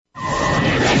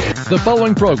The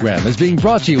following program is being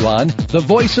brought to you on the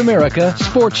Voice America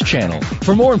Sports Channel.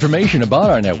 For more information about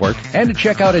our network and to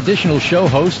check out additional show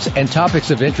hosts and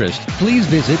topics of interest, please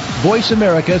visit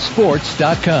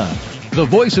voiceamericasports.com. The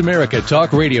Voice America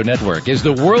Talk Radio Network is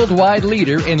the worldwide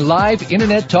leader in live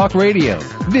Internet talk radio.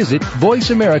 Visit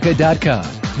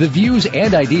voiceamerica.com. The views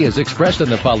and ideas expressed on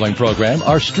the following program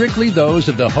are strictly those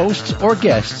of the hosts or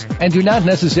guests and do not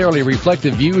necessarily reflect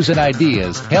the views and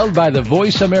ideas held by the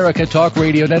Voice America Talk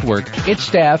Radio Network, its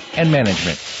staff, and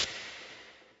management.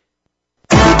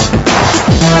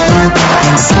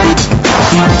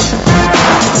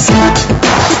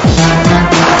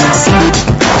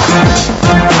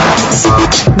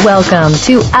 Welcome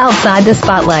to Outside the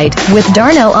Spotlight with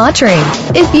Darnell Autry.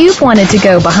 If you've wanted to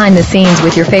go behind the scenes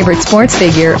with your favorite sports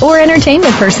figure or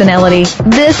entertainment personality,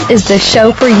 this is the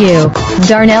show for you.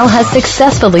 Darnell has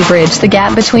successfully bridged the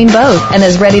gap between both and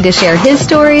is ready to share his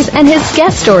stories and his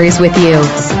guest stories with you.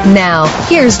 Now,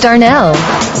 here's Darnell.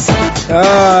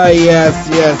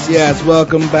 Yes.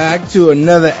 Welcome back to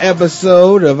another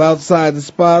episode of Outside the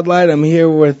Spotlight. I'm here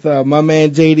with my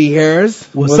man JD Harris.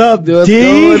 What's up,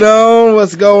 D?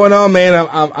 What's going on, man?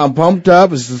 I'm pumped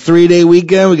up. It's a 3-day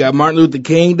weekend. We got Martin Luther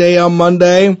King Day on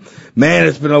Monday. Man,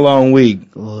 it's been a long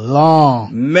week.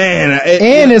 Man.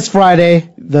 And it's Friday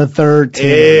the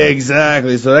 13th.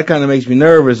 Exactly. So that kind of makes me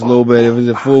nervous a little bit. If it's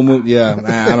a full moon,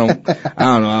 I don't know.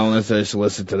 I don't necessarily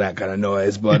listen to that kind of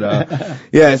noise, but,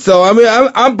 yeah. So, I mean,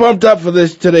 I'm pumped up for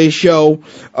today's show.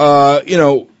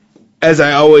 As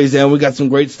I always am, we got some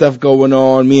great stuff going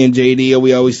on. Me and JD,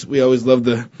 we always love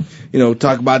to,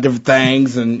 talk about different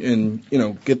things and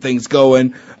get things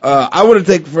going. I want to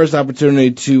take the first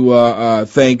opportunity to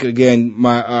thank again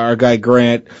our guy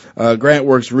Grant. Grant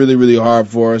works really, really hard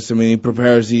for us. I mean, he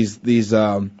prepares these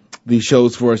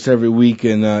shows for us every week,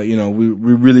 and we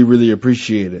really, really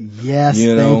appreciate it. Yes,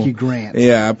 thank you, Grant.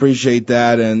 Yeah, I appreciate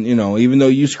that, and even though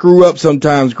you screw up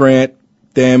sometimes, Grant,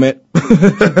 damn it.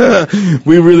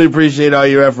 We really appreciate all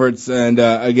your efforts, and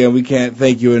again, we can't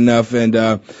thank you enough. And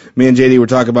me and JD were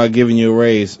talking about giving you a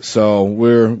raise, so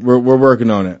we're working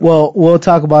on it. Well, we'll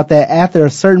talk about that after a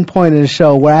certain point in the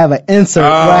show where I have an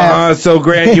insert. So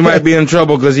Grant, you might be in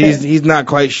trouble because he's not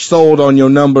quite sold on your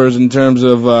numbers in terms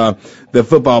of the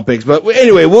football picks. But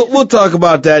anyway, we'll talk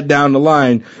about that down the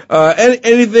line.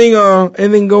 Anything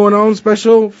going on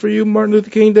special for you, Martin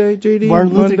Luther King Day, JD?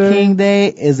 Martin Luther King Day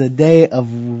is a day of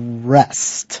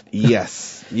rest.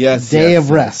 Yes. Day of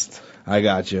rest. I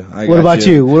got you. What about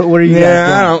you? What are you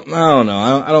guys doing? I don't know.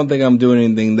 I don't think I'm doing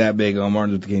anything that big on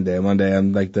Martin Luther King Day. Monday,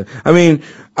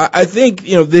 I think,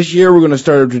 this year we're going to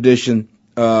start a tradition,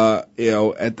 at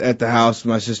the house,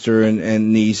 my sister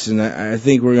and niece, and I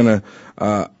think we're going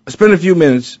to, spend a few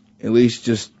minutes, at least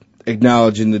just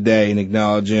acknowledging the day and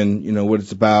acknowledging, what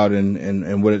it's about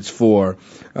and what it's for.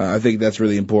 I think that's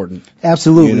really important.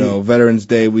 Absolutely. Veterans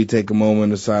Day, we take a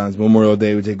moment of silence. Memorial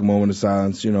Day, we take a moment of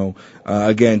silence,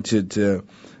 again, to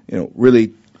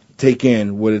really take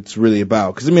in what it's really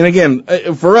about. Because, again,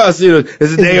 for us, it's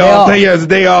a day off. Yeah, it's a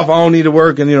day off. I don't need to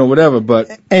work and, whatever.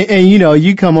 But and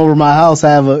you come over my house, I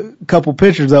have a couple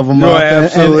pictures of them. No,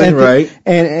 absolutely, right.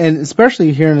 And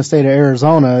especially here in the state of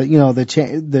Arizona,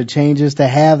 the changes to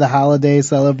have the holiday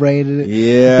celebrated.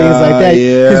 Yeah. Things like that.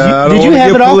 Yeah. Did you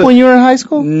have it off when you were in high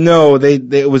school? No,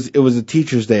 it was a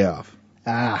teacher's day off.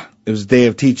 It was a day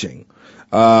of teaching.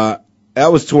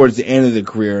 That was towards the end of the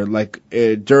career.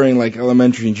 During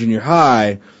elementary and junior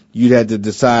high, you'd had to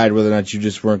decide whether or not you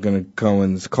just weren't going to come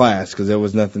in this class because there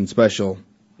was nothing special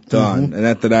done. Mm-hmm.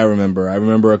 And that I remember. I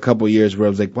remember a couple of years where I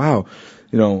was like, wow,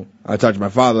 I talked to my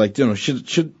father,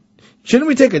 shouldn't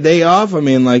we take a day off? I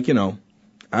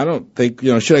don't think,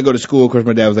 should I go to school? Of course,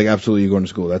 my dad was like, absolutely, you're going to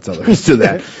school. That's all there is to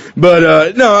that.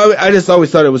 But, no, I just always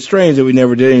thought it was strange that we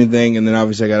never did anything. And then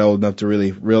obviously I got old enough to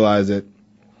really realize it.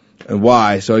 And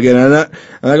why? So again, I'm not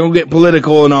gonna get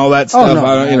political and all that stuff.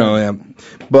 Oh, no.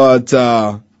 But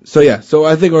so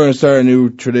I think we're gonna start a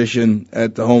new tradition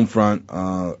at the home front.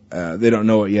 They don't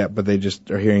know it yet, but they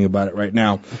just are hearing about it right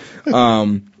now. You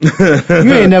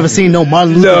ain't never seen no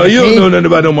Martin Luther King. No, you don't know nothing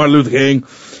about no Martin Luther King.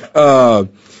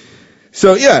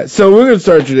 So we're gonna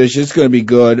start a tradition. It's gonna be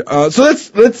good. So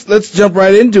let's jump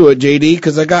right into it, JD,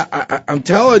 because I'm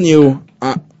telling you.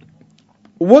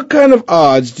 What kind of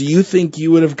odds do you think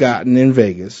you would have gotten in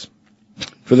Vegas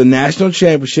for the national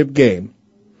championship game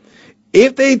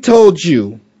if they told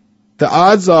you the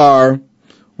odds are,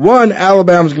 one,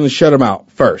 Alabama's going to shut them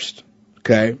out first,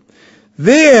 okay?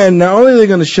 Then, not only are they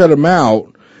going to shut them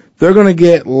out, they're going to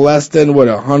get less than,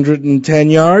 110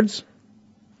 yards?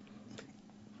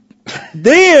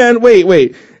 Then,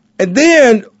 wait. And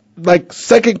then,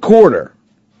 second quarter,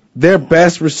 their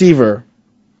best receiver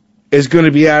is going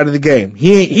to be out of the game.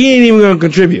 He ain't even going to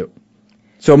contribute.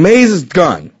 So Mays is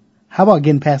gone. How about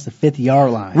getting past the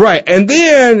 50-yard line? Right, and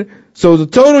then, so the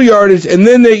total yardage, and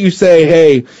then you say,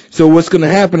 hey, so what's going to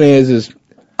happen is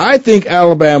I think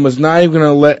Alabama's not even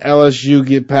going to let LSU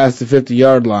get past the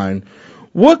 50-yard line.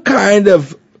 What kind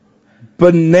of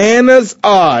bananas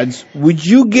odds would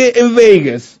you get in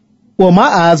Vegas? Well, my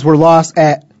odds were lost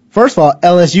at, first of all,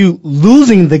 LSU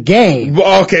losing the game.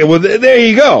 Okay, well, there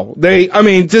you go. So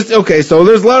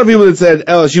there's a lot of people that said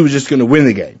LSU was just going to win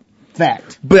the game.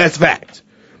 Fact. But that's fact.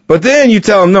 But then you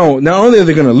tell them, no, not only are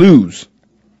they going to lose,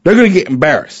 they're going to get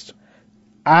embarrassed.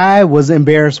 I was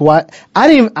embarrassed.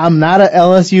 I'm not a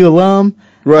LSU alum.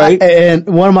 Right. And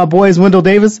one of my boys, Wendell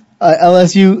Davis,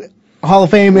 LSU Hall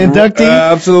of Fame inductee.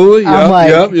 Absolutely. Yep, I'm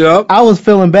like, yep. I was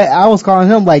feeling bad. I was calling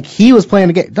him like he was playing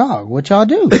the game. Dog, what y'all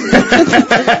do?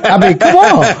 I mean, come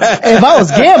on. If I was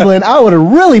gambling, I would have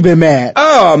really been mad.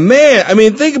 Oh, man. I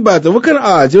mean, think about that. What kind of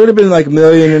odds? It would have been like 1.5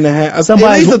 million. At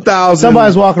least 1,000.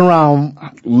 Somebody's walking around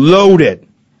loaded.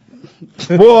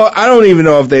 Well, I don't even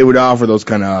know if they would offer those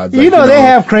kind of odds. They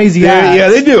have crazy odds. Yeah,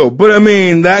 they do. But, I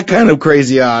mean, that kind of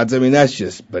crazy odds, I mean, that's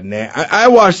just banana. I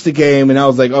watched the game, and I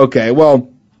was like, okay, well,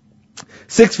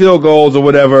 6 field goals or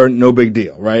whatever, no big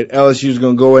deal, right? LSU's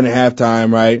going to go in at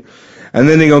halftime, right? And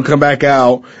then they're going to come back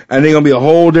out, and they're going to be a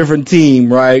whole different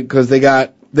team, right? Because they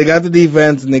got the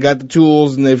defense, and they got the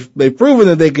tools, and they've proven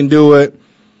that they can do it.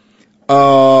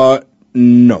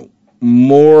 No.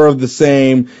 More of the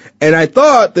same. And I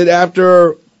thought that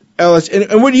after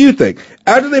LSU, and what do you think?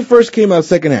 After they first came out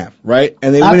second half, right?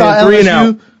 And they went in 3 and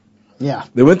out. Yeah.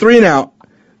 They went 3 and out.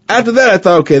 After that, I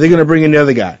thought, okay, they're going to bring in the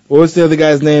other guy. What was the other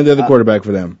guy's name, the other quarterback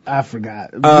for them? I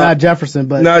forgot. Not Jefferson,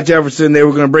 but. Not Jefferson. They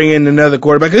were going to bring in another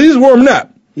quarterback because he's warming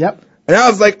up. Yep. And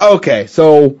I was like, okay,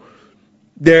 so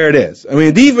there it is. I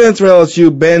mean, defense for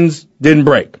LSU, Benz didn't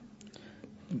break.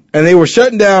 And they were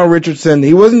shutting down Richardson.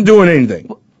 He wasn't doing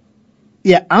anything.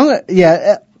 Yeah,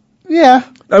 yeah.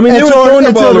 I mean, they were throwing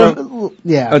the ball around.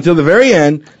 Yeah. Until the very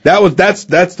end. That's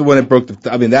the one that broke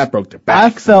that broke their back. I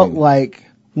felt like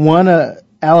one of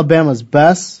Alabama's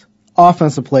best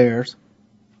offensive players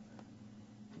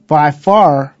by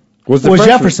far was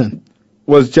Jefferson.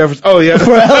 Was Jefferson? Oh, yeah.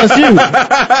 For LSU.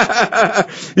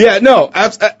 Yeah, no,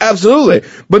 absolutely.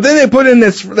 But then they put in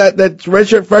that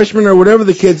redshirt freshman or whatever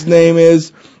the kid's name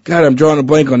is. God, I'm drawing a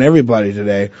blank on everybody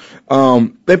today.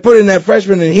 They put in that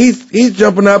freshman, and he's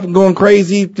jumping up and going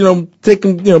crazy,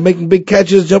 making big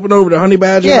catches, jumping over the Honey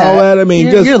Badger and all that. I mean,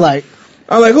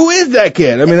 I'm like, who is that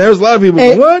kid? I mean, there's a lot of people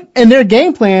going, what? And their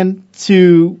game plan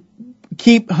to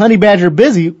keep Honey Badger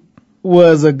busy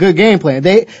was a good game plan.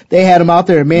 They had him out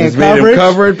there in man coverage. Made him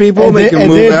cover people, make him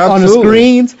move. Then on the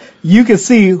screens, you could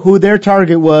see who their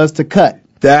target was to cut.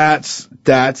 I'm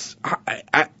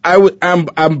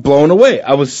blown away.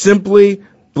 I was simply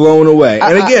blown away.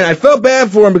 And again, I felt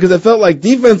bad for him because I felt like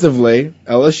defensively,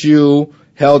 LSU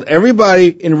held everybody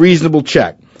in reasonable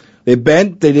check. They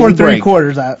didn't break. For 3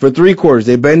 quarters. For 3 quarters.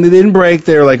 They didn't break.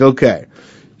 They were like, okay.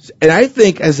 And I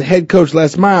think as a head coach,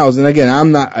 Les Miles, and again,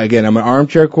 I'm an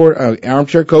armchair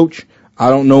coach. I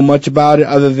don't know much about it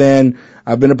other than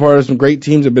I've been a part of some great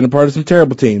teams. I've been a part of some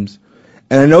terrible teams.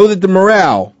 And I know that the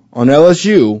morale on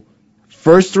LSU,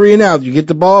 first 3 and out, you get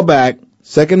the ball back,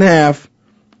 second half,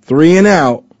 3 and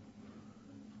out.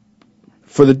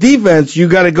 For the defense, you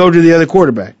got to go to the other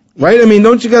quarterback, right? I mean,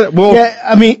 don't you got to? Well, yeah,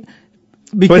 I mean,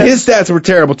 but his stats were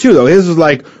terrible too, though. His was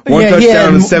like 1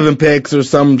 touchdown and 7 picks or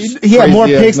some. He had more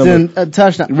picks than a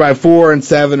touchdown. Right, 4 and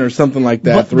 7 or something like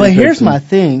that. But here's my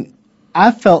thing: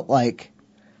 I felt like,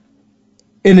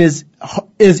 and it's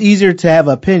easier to have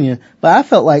an opinion, but I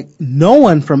felt like no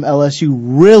one from LSU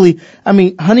really. I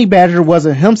mean, Honey Badger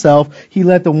wasn't himself. He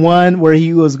let the one where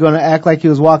he was going to act like he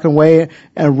was walking away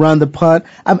and run the punt.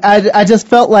 I just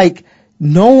felt like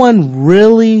no one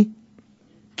really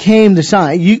came to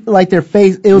shine. Like their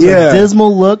face, it was a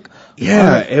dismal look.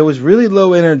 Yeah, it was really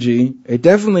low energy. It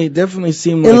definitely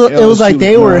seemed like it was like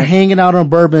they were hanging out on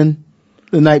bourbon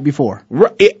the night before.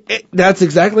 Right, that's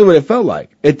exactly what it felt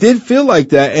like. It did feel like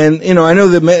that, and I know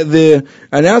the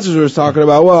announcers were talking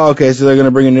about, well, okay, so they're going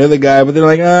to bring in the other guy, but they're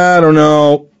like, I don't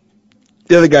know,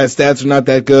 the other guy's stats are not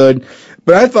that good.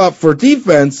 But I thought for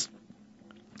defense,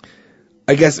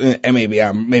 I guess, and maybe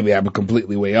I'm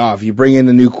completely way off. You bring in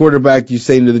a new quarterback, you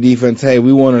say to the defense, hey,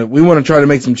 we want to try to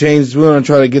make some changes, we want to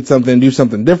try to get something, do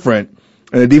something different,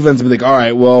 and the defense will be like, all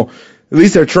right, well, at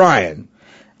least they're trying.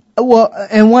 Well,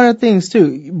 and one of the things,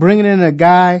 too, bringing in a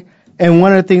guy, and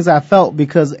one of the things I felt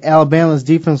because Alabama's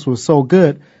defense was so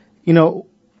good,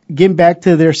 getting back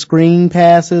to their screen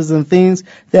passes and things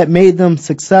that made them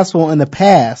successful in the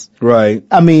past. Right.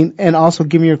 I mean, and also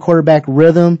giving your quarterback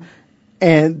rhythm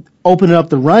and opening up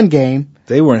the run game.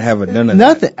 They weren't having none of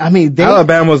Nothing. that. I mean,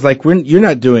 Alabama was like, you're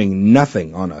not doing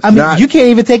nothing on us. I mean, you can't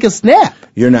even take a snap.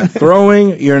 You're not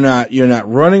throwing. You're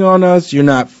not running on us. You're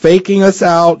not faking us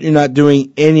out. You're not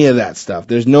doing any of that stuff.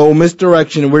 There's no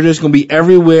misdirection. We're just going to be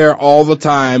everywhere all the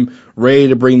time, ready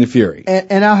to bring the fury.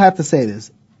 And I'll have to say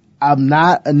this. I'm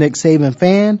not a Nick Saban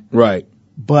fan. Right.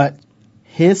 But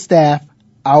his staff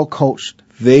outcoached.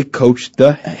 They coached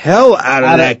the hell out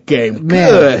of that game. Man.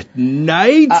 Good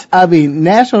night. I mean,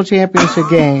 national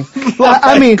championship game.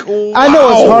 I mean, wow. I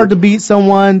know it's hard to beat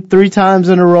someone 3 times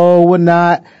in a row,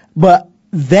 whatnot, but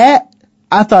that,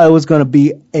 I thought it was going to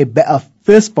be a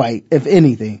fist fight, if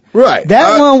anything. Right.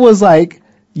 That one was like,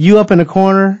 you up in the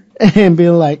corner and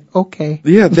being like, okay.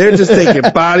 Yeah, they're just taking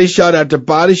body shot after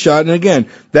body shot. And again,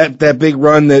 that big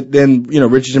run that then,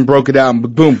 Richardson broke it out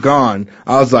and boom, gone.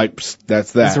 I was like,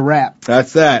 that's that. It's a wrap.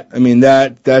 That's that. I mean,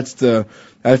 that's the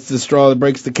straw that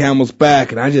breaks the camel's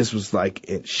back. And I just was like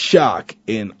in shock,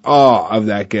 in awe of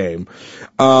that game.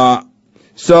 So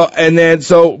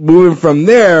moving from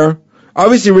there,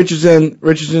 obviously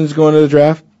Richardson's going to the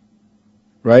draft,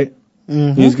 right?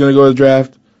 Mm-hmm. He's going to go to the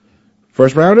draft.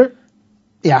 First rounder?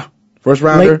 Yeah. First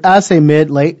rounder? Late, I'd say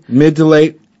late. Mid to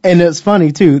late. And it's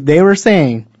funny, too. They were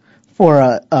saying for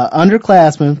a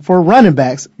underclassman, for running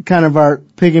backs, kind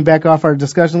of picking back off our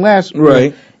discussion last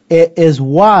right. week, it is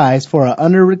wise for an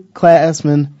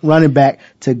underclassman running back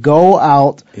to go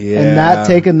out and not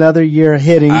take another year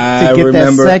hitting to get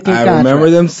that second contract. I remember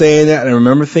them saying that, and I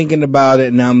remember thinking about it,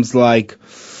 and I was like,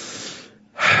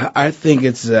 I think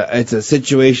it's a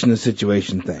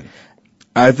situation-to-situation thing.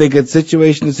 I think it's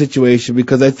situation to situation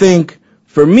because I think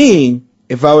for me,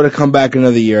 if I were to come back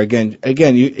another year, again,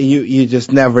 you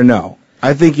just never know.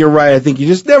 I think you're right. I think you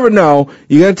just never know.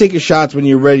 You got to take your shots when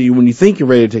you're ready, when you think you're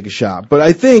ready to take a shot. But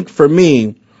I think for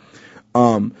me,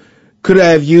 could I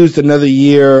have used another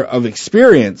year of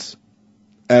experience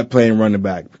at playing running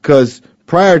back? Because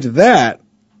prior to that,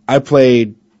 I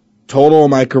played total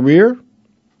of my career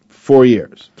 3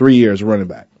 years running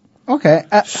back. Okay.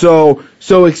 So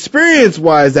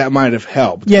experience-wise, that might have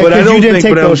helped. Yeah, but I because don't you didn't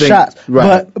think, take those shots.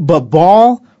 Right. But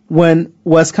ball, when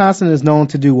Wisconsin is known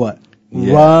to do what?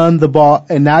 Yeah. Run the ball.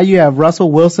 And now you have Russell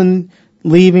Wilson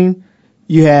leaving.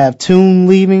 You have Tune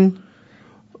leaving.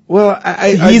 Well,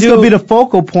 he's going to be the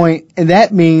focal point, and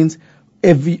that means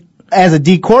as a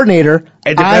D coordinator,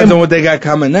 it depends on what they got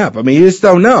coming up. I mean, you just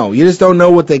don't know. You just don't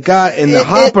know what they got in the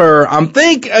hopper. I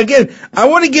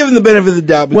want to give them the benefit of the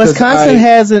doubt because Wisconsin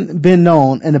hasn't been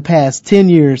known in the past 10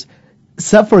 years,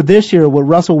 except for this year with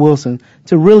Russell Wilson,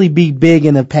 to really be big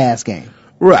in the pass game.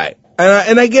 Right.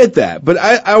 And I get that. But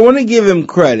I want to give him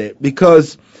credit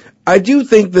because I do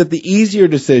think that the easier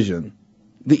decision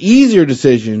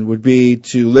would be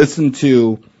to listen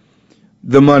to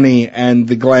the money and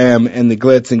the glam and the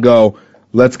glitz and go,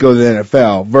 let's go to the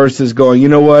NFL versus going, you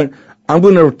know what? I'm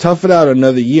going to tough it out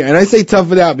another year. And I say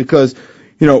tough it out because,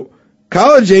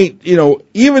 college ain't,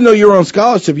 even though you're on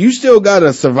scholarship, you still got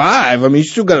to survive. I mean, you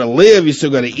still got to live. You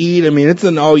still got to eat. I mean, it's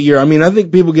an all year. I mean, I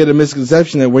think people get a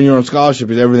misconception that when you're on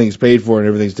scholarship, everything's paid for and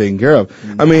everything's taken care of.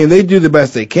 Mm-hmm. I mean, they do the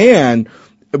best they can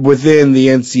within the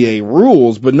NCAA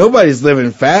rules, but nobody's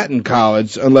living fat in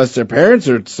college unless their parents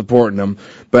are supporting them.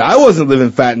 But I wasn't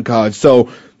living fat in college. So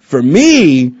for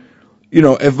me,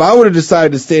 if I would have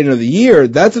decided to stay another year,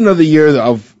 that's another year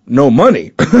of no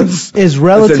money. Is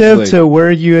relative to where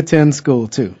you attend school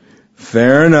too.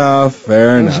 Fair enough.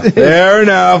 Fair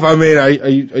enough. I mean, are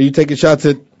you taking shots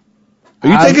at? Are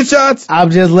you taking shots?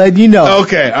 I'm just letting you know.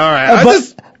 Okay, all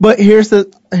right. But here's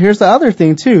the other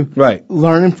thing too. Right.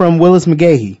 Learning from Willis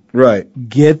McGahee. Right.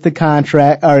 Get the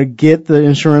contract or get the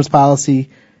insurance policy,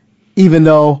 even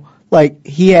though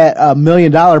he had $1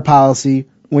 million policy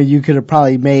when you could have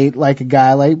probably made a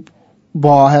guy like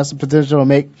Ball has the potential to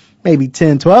make maybe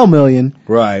 10, 12 million.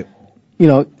 Right.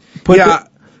 The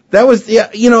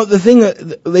thing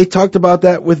that they talked about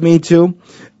that with me too,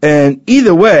 and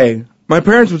either way, my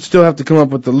parents would still have to come up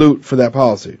with the loot for that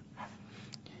policy.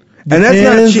 And that's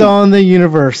not cheap. On the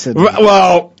university.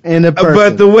 Well, and the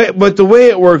person. but the way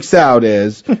it works out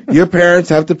is your parents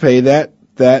have to pay that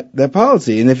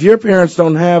policy. And if your parents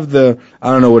don't have I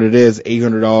don't know what it is,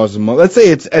 $800 a month. Let's say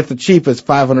it's at the cheapest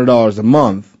 $500 a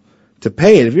month to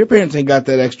pay it. If your parents ain't got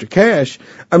that extra cash,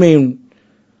 I mean,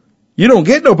 you don't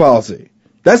get no policy.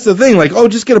 That's the thing.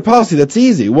 Just get a policy. That's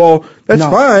easy. Well, that's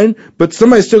fine, but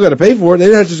somebody's still got to pay for it.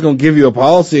 They're not just going to give you a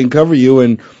policy and cover you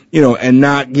and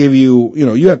not give you,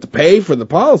 you have to pay for the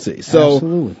policy. So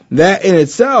absolutely. That in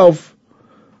itself,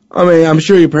 I mean, I'm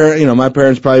sure my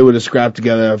parents probably would have scrapped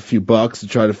together a few bucks to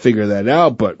try to figure that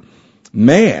out. But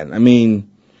man, I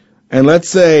mean, and let's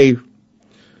say,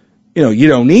 you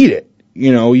don't need it.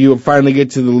 You finally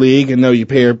get to the league and know you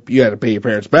had to pay your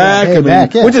parents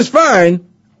back. Which is fine.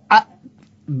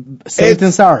 Safe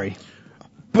than sorry.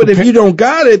 But if you don't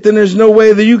got it, then there's no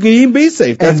way that you can even be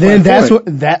safe.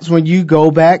 That's when you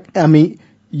go back. I mean,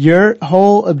 your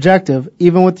whole objective,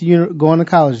 even with going to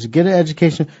college, is to get an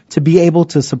education to be able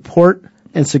to support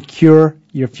and secure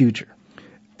your future.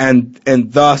 And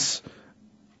thus,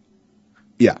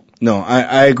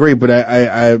 I agree, but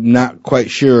I'm not quite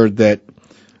sure that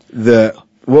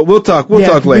we'll talk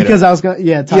later. Because I was going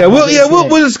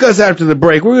we'll discuss after the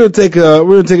break. We're going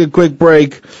to take a quick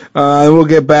break, and we'll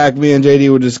get back. Me and JD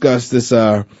will discuss this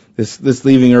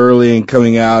leaving early and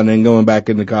coming out and then going back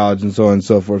into college and so on and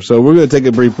so forth. So we're going to take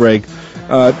a brief break.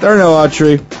 Darnell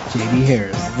Autry, JD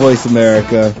Harris, Voice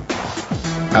America,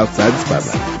 Outside the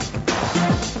Spotlight.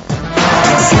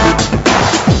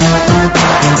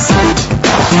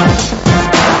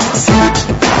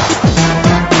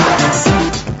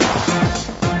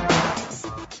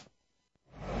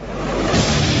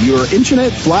 Your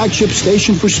internet flagship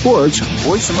station for sports,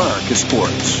 Voice America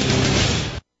Sports.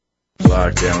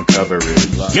 Lockdown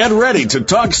coverage. Get ready to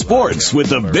talk sports with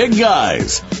the big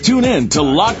guys. Tune in to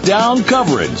Lockdown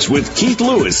Coverage with Keith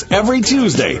Lewis every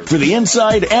Tuesday for the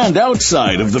inside and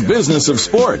outside of the business of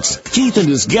sports. Keith and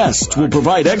his guests will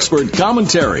provide expert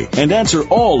commentary and answer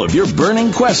all of your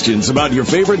burning questions about your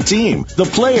favorite team, the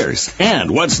players,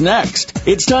 and what's next.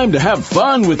 It's time to have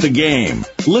fun with the game.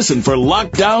 Listen for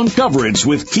Lockdown Coverage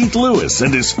with Keith Lewis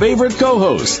and his favorite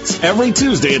co-hosts every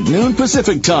Tuesday at noon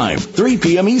Pacific Time, 3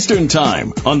 p.m. Eastern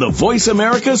Time on the Voice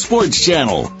America Sports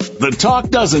Channel. The talk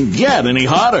doesn't get any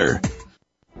hotter.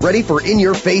 Ready for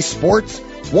in-your-face sports?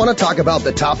 Want to talk about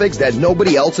the topics that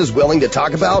nobody else is willing to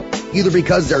talk about, either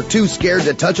because they're too scared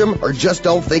to touch them or just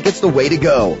don't think it's the way to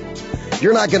go?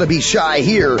 You're not going to be shy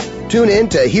here. Tune in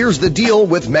to Here's the Deal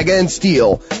with Mega and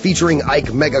Steel, featuring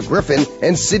Ike Mega Griffin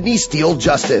and Sydney Steele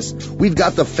Justice. We've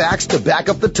got the facts to back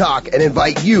up the talk and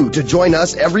invite you to join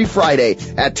us every Friday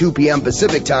at 2 p.m.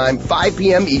 Pacific Time, 5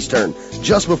 p.m. Eastern,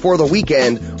 just before the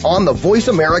weekend on the Voice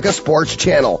America Sports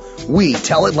Channel. We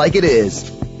tell it like it is.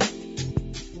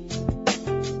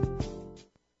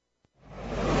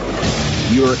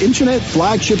 Your internet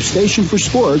flagship station for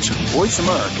sports, Voice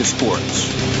America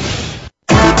Sports.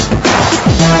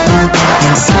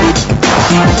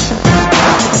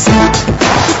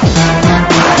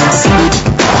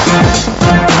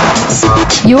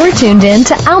 You're tuned in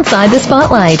to Outside the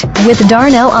Spotlight with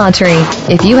Darnell Autry.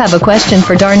 If you have a question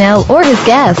for Darnell or his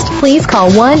guest, please call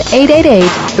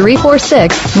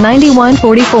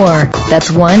 1-888-346-9144. That's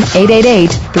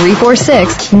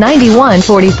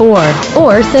 1-888-346-9144.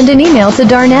 Or send an email to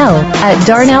Darnell at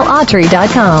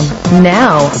darnellautry.com.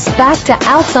 Now, back to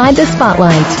Outside the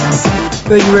Spotlight.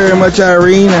 Thank you very much,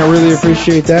 Irene. I really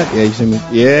appreciate that. Yeah, you see me?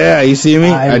 Yeah, you see me?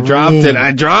 Irene.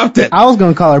 I dropped it. I was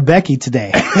going to call her Becky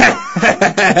today.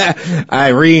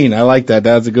 Irene, I like that.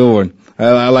 That's a good one.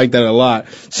 I like that a lot.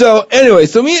 So anyway,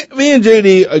 me and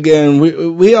JD again,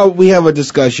 we have a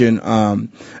discussion.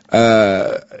 And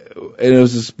it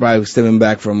was just probably stemming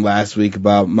back from last week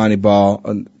about Monty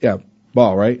Ball.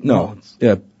 Ball, right? No,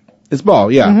 it's Ball.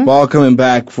 Yeah, mm-hmm. Ball coming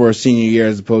back for a senior year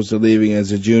as opposed to leaving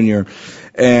as a junior.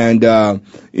 And, our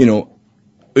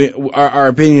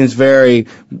opinions vary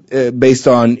based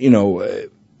on,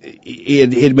 he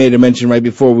had made a mention right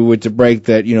before we went to break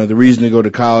that, the reason to go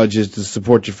to college is to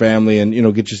support your family and,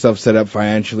 get yourself set up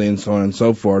financially and so on and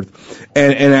so forth.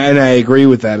 And I agree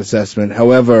with that assessment.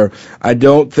 However,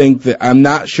 I'm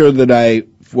not sure that I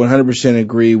 100%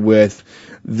 agree with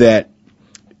that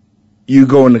you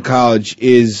going to college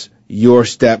is your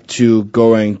step to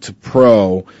going to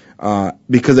pro.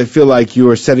 Because I feel like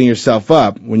you are setting yourself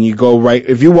up when you go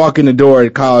if you walk in the door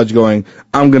at college going,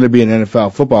 I'm going to be an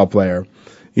NFL football player,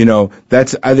 I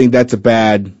think that's a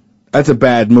bad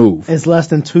move. It's less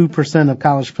than 2% of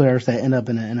college players that end up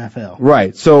in the NFL.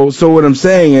 Right. So what I'm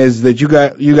saying is that you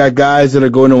got guys that are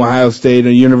going to Ohio State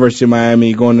and University of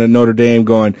Miami, going to Notre Dame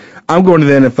going, I'm going to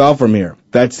the NFL from here.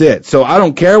 That's it. So I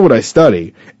don't care what I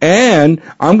study. And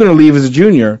I'm going to leave as a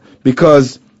junior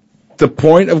because the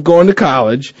point of going to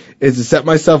college is to set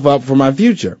myself up for my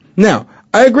future. Now,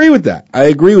 I agree with that.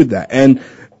 And,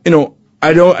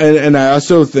 I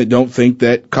also don't think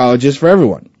that college is for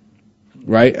everyone.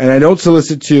 Right? And I don't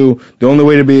solicit the only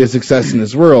way to be a success in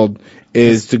this world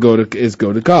is to go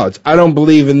to college. I don't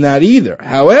believe in that either.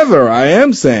 However, I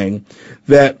am saying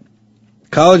that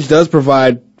college does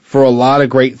provide for a lot of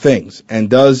great things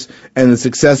and the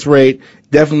success rate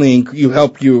definitely you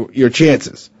help your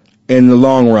chances in the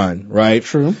long run, right?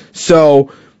 True.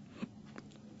 So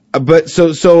But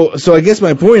so I guess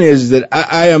my point is that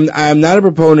I am not a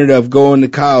proponent of going to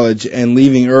college and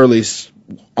leaving early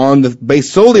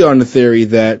based solely on the theory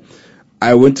that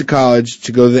I went to college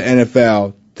to go to the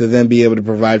NFL to then be able to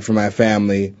provide for my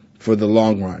family for the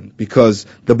long run. Because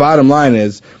the bottom line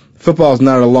is football is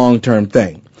not a long-term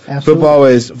thing.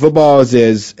 Absolutely. Football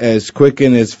is as quick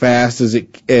and as fast as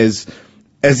it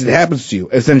happens to you,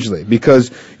 essentially.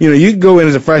 Because, you can go in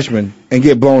as a freshman and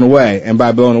get blown away. And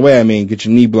by blown away, I mean get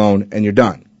your knee blown and you're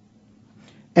done.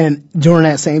 And during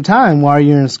that same time, while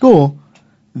you're in school,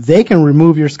 they can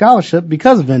remove your scholarship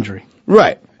because of injury.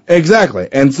 Right. Exactly.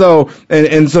 And so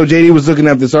JD was looking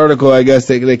up this article, I guess,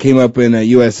 that came up in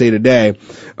USA Today,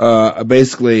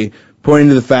 basically pointing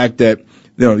to the fact that,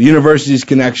 universities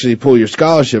can actually pull your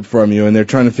scholarship from you, and they're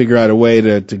trying to figure out a way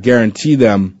to guarantee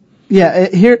them. Yeah,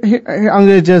 here I'm going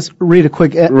to just read a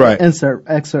quick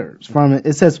excerpt from it.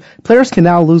 It says, players can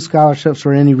now lose scholarships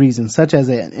for any reason, such as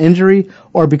an injury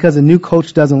or because a new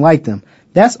coach doesn't like them.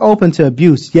 That's open to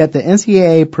abuse, yet the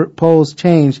NCAA proposed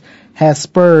change has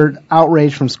spurred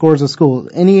outrage from scores of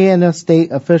schools. Indiana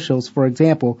state officials, for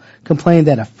example, complained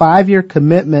that a 5-year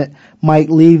commitment might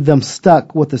leave them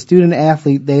stuck with a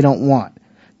student-athlete they don't want.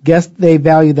 Guess they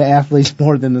value the athletes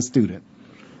more than the student.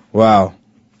 Wow.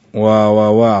 Well,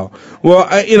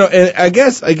 I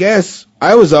guess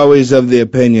I was always of the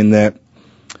opinion that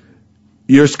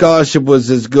your scholarship was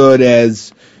as good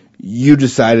as you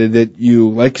decided that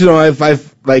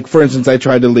if for instance, I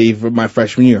tried to leave my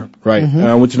freshman year, right? Mm-hmm. And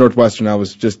I went to Northwestern. I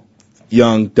was just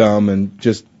young, dumb, and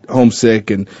just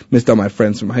homesick and missed all my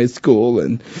friends from high school.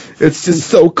 And it's just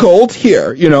so cold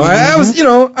here.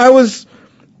 Mm-hmm.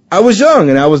 I was young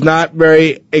and I was not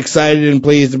very excited and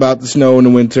pleased about the snow in the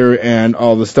winter and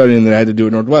all the studying that I had to do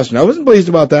at Northwestern. I wasn't pleased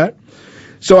about that.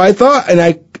 So I thought, and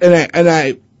I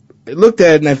looked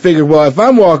at it and I figured, well, if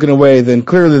I'm walking away, then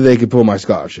clearly they could pull my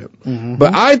scholarship. Mm-hmm.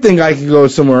 But I think I could go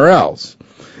somewhere else.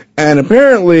 And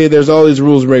apparently there's all these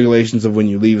rules and regulations of when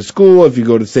you leave a school. If you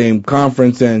go to the same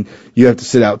conference, then you have to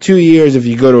sit out 2 years. If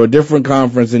you go to a different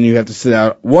conference, then you have to sit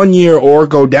out 1 year or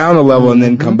go down a level and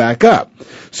then come back up.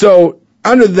 So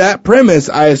under that premise,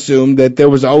 I assumed that there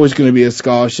was always going to be a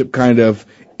scholarship kind of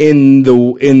in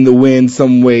the wind,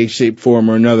 some way, shape, form,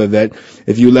 or another, that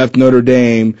if you left Notre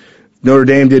Dame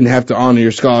didn't have to honor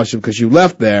your scholarship because you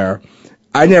left there.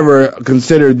 I never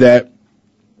considered that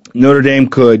Notre Dame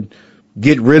could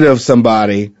get rid of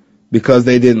somebody because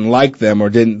they didn't like them or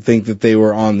didn't think that they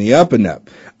were on the up and up.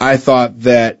 I thought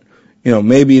that,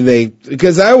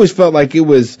 because I always felt like it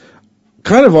was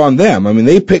kind of on them. I mean,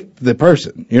 they picked the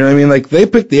person. You know what I mean? Like, they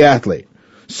picked the athlete.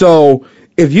 So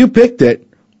if you picked it,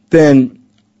 then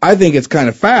I think it's kind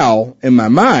of foul in my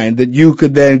mind that you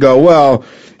could then go, well,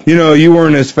 you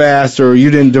weren't as fast or you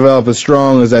didn't develop as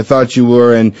strong as I thought you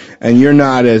were and you're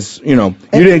not as, you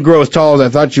didn't grow as tall as I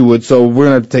thought you would, so we're going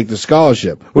to have to take the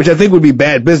scholarship, which I think would be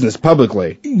bad business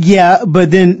publicly. Yeah,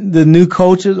 but then the new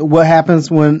coaches, what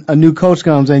happens when a new coach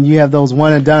comes and you have those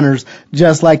one-and-doners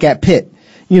just like at Pitt?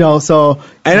 So.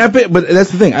 But that's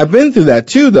the thing. I've been through that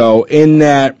too, though, in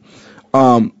that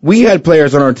we had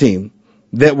players on our team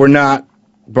that were not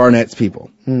Barnett's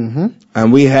people. Mm-hmm.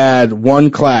 And we had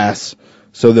one class,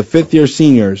 so the 5th-year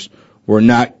seniors were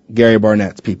not Gary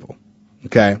Barnett's people.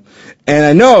 Okay? And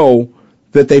I know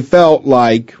that they felt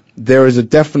like there was a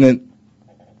definite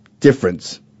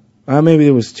difference. Maybe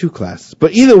there was 2 classes.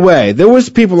 But either way, there was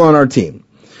people on our team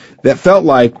that felt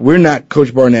like we're not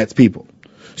Coach Barnett's people.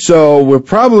 So we're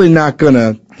probably not going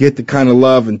to get the kind of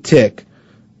love and tick,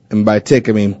 and by tick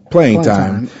I mean playing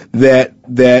time, that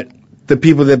the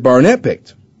people that Barnett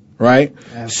picked, right?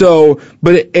 Absolutely. So,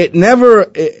 but it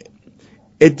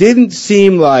didn't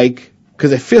seem like,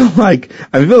 because I feel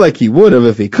like he would have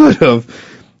if he could have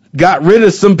got rid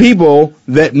of some people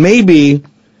that maybe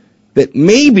that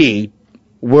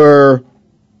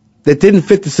didn't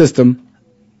fit the system.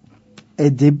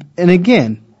 It did, and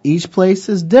again, each place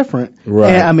is different.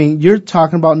 Right. And, you're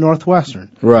talking about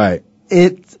Northwestern. Right.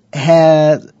 It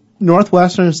has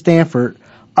Northwestern and Stanford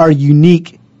are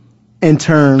unique in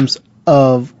terms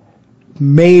of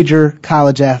major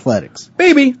college athletics.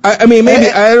 Maybe. I don't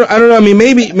know. I mean,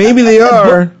 maybe they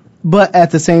are. But at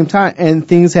the same time, and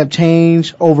things have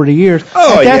changed over the years.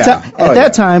 At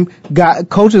that time,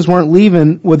 coaches weren't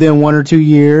leaving within 1 or 2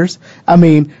 years.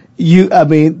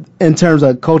 In terms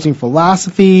of coaching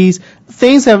philosophies,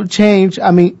 things have changed.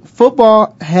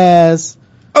 Football has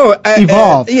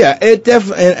evolved. It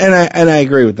definitely, and I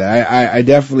agree with that. I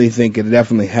definitely think it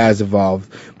definitely has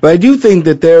evolved. But I do think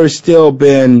that there has still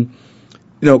been,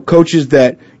 coaches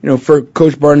that, for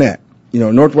Coach Barnett,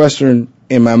 Northwestern,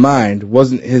 in my mind,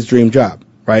 wasn't his dream job,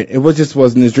 right? It just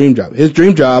wasn't his dream job. His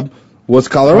dream job was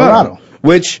Colorado.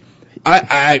 Which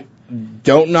I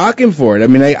don't knock him for it. I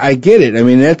mean, I get it. I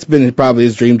mean, that's been probably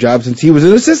his dream job since he was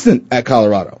an assistant at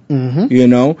Colorado. You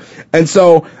know? And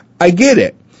so I get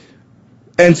it.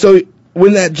 And so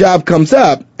when that job comes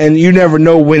up, and you never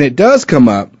know when it does come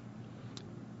up,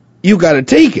 you got to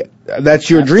take it. That's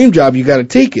your dream job. You got to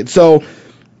take it. So,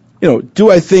 you know, do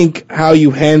I think how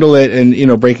you handle it and, you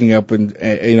know, breaking up and,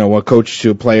 you know, a coach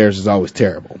to players is always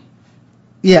terrible.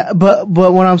 Yeah, but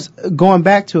when I'm going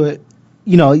back to it,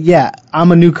 you know, yeah,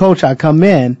 I'm a new coach. I come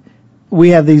in. We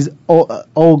have these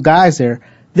old guys there.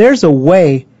 There's a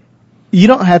way. You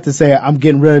don't have to say, I'm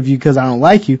getting rid of you because I don't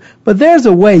like you. But there's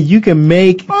a way you can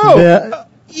make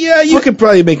yeah, you could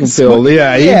probably make him feel, you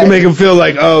can make him feel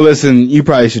like, oh, listen, you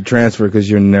probably should transfer because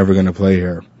you're never going to play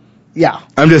here. Yeah.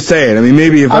 I'm just saying. I mean,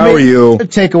 maybe if I were you.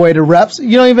 Take away the reps.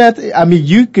 You don't even have to, I mean,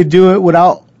 you could do it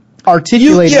without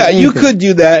articulating anything. You could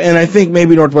do that, and I think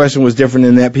maybe Northwestern was different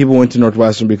in that people went to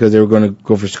Northwestern because they were going to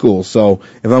go for school. So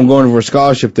if I'm going for a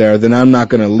scholarship there, then I'm not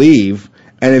going to leave.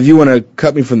 And if you want to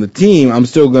cut me from the team, I'm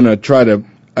still going to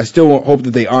I still hope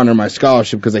that they honor my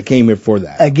scholarship because I came here for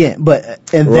that. Again,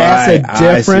 that's a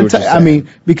different, I mean,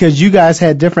 because you guys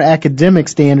had different academic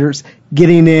standards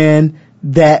getting in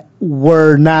that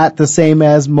were not the same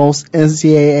as most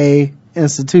NCAA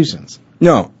institutions.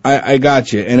 No, I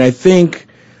got you. And I think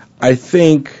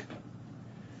it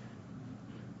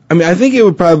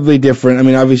would probably be different. I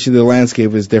mean, obviously the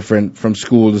landscape is different from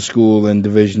school to school and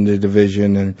division to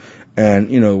division,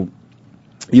 and you know,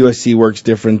 USC works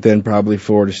different than probably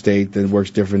Florida State, that works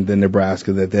different than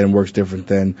Nebraska, that then works different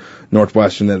than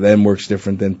Northwestern, that then works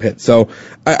different than Pitt. So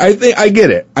I think I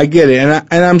get it,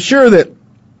 and I'm sure that,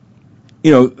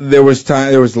 you know, I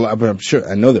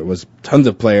know there was tons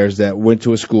of players that went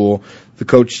to a school, the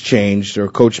coach changed or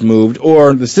coach moved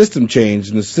or the system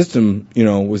changed and the system, you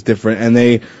know, was different, and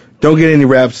they don't get any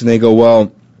reps and they go,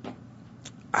 well,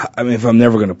 I mean, if I'm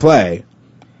never going to play,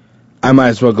 I might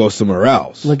as well go somewhere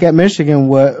else. Look at Michigan.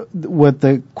 What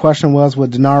the question was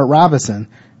with Denard Robinson,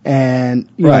 and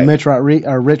you know, Rich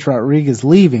Rodriguez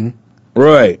leaving.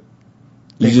 Right.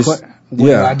 What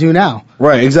do I do now?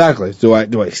 Right. Exactly. Do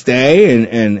I stay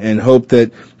and hope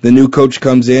that the new coach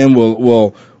comes in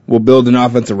will build an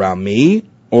offense around me,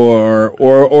 or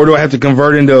do I have to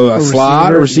convert into a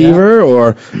slot receiver,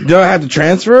 or do I have to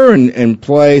transfer and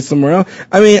play somewhere else?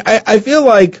 I mean, I feel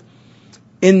like,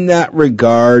 in that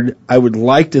regard, I would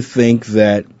like to think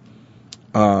that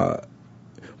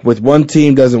with one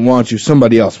team doesn't want you,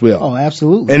 somebody else will. Oh,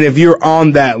 absolutely. And if you're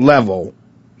on that level,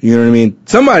 you know what I mean,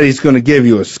 somebody's going to give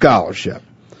you a scholarship.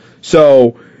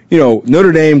 So, you know,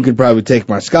 Notre Dame could probably take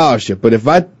my scholarship, but if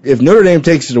Notre Dame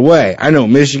takes it away, I know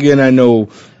Michigan, I know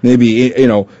maybe, you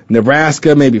know,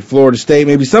 Nebraska, maybe Florida State,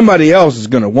 maybe somebody else is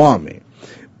going to want me.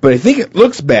 But I think it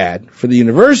looks bad for the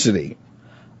university.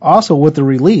 Also, with the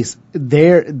release,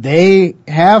 they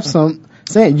have some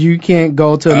saying you can't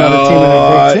go to another team in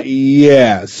the Big Ten.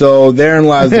 Yeah, so therein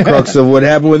lies the crux of what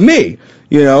happened with me.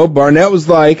 You know, Barnett was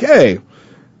like, hey,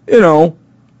 you know,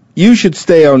 you should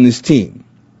stay on this team.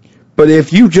 But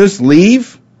if you just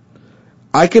leave,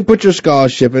 I could put your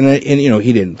scholarship in it. And, you know,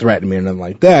 he didn't threaten me or nothing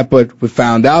like that, but we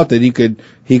found out that he could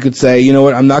say, you know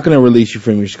what, I'm not going to release you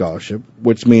from your scholarship,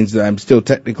 which means that I'm still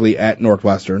technically at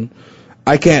Northwestern.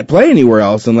 I can't play anywhere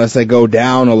else unless I go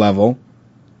down a level,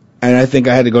 and I think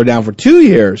I had to go down for 2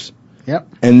 years. Yep.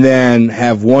 And then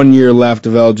have 1 year left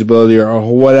of eligibility or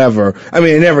whatever. I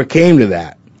mean, it never came to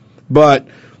that. But,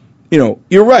 you know,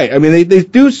 you're right. I mean, they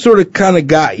do sort of kind of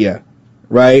got you,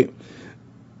 right?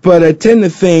 But I tend to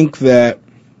think that,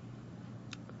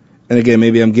 and again,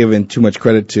 maybe I'm giving too much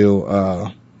credit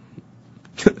to,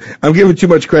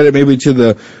 maybe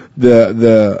to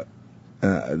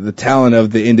the talent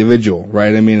of the individual,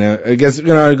 right? I mean, I guess, you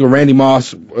know, Randy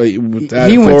Moss at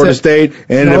Florida State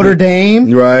and Notre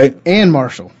Dame, right, and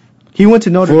Marshall. He went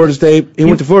to Florida State. He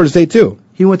went to Florida State too.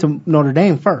 He went to Notre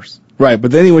Dame first, right?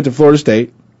 But then he went to Florida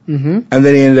State, and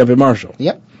then he ended up at Marshall.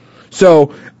 Yep.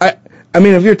 So I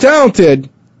mean, if you're talented,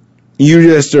 you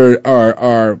just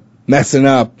are messing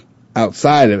up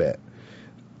outside of it.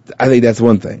 I think that's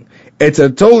one thing. It's a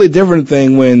totally different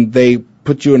thing when they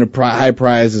put you in a high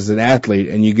prize as an athlete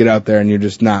and you get out there and you're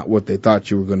just not what they thought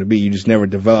you were going to be. You just never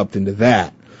developed into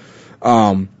that.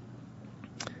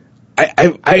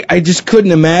 I just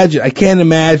couldn't imagine. I can't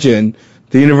imagine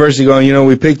the university going, you know,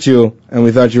 we picked you and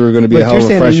we thought you were going to be a hell of a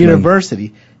freshman. But you're saying the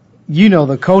university. You know,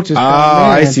 the coaches.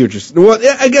 I see what you're saying. Well,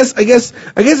 yeah, I guess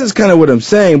that's kind of what I'm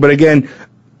saying. But again,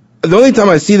 the only time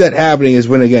I see that happening is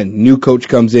when, again, new coach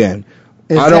comes in.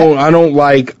 I don't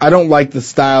like the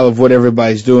style of what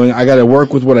everybody's doing. I got to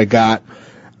work with what I got.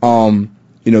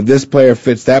 this player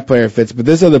fits, that player fits, but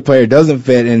this other player doesn't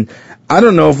fit, and I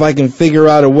don't know if I can figure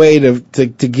out a way to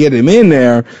get him in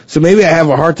there. So maybe I have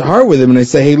a heart-to-heart with him, and I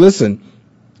say, hey, listen,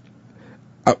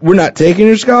 we're not taking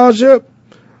your scholarship,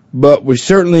 but we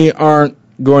certainly aren't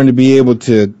going to be able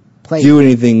to do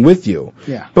anything with you.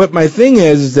 Yeah. But my thing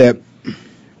is that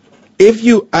if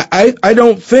you, I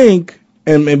don't think,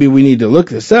 and maybe we need to look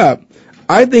this up,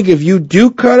 I think if you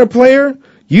do cut a player,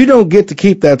 you don't get to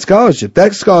keep that scholarship.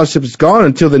 That scholarship is gone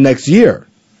until the next year.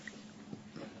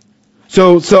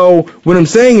 So what I'm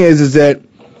saying is that,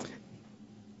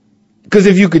 because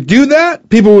if you could do that,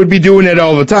 people would be doing it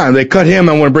all the time. They cut him,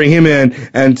 I want to bring him in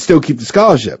and still keep the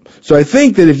scholarship. So I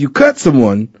think that if you cut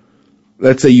someone,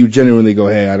 let's say you genuinely go,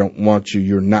 hey, I don't want you,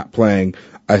 you're not playing,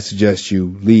 I suggest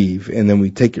you leave, and then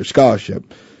we take your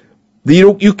scholarship.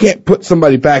 You can't put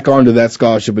somebody back onto that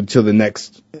scholarship until the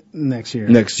next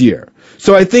year.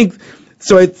 So I think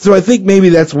maybe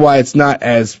that's why it's not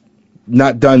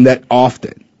done that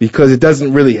often, because it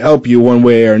doesn't really help you one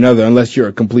way or another unless you're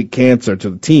a complete cancer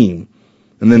to the team.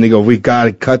 And then they go, we got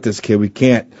to cut this kid. We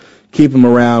can't keep him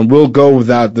around. We'll go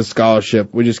without the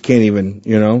scholarship. We just can't even,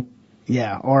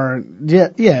 Yeah, or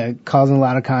causing a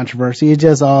lot of controversy. It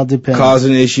just all depends.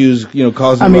 Causing issues,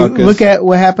 causing. I mean, ruckus. look at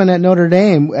what happened at Notre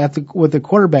Dame with the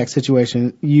quarterback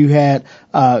situation. You had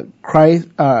Christ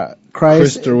or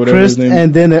whatever his name,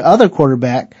 and then the other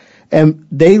quarterback, and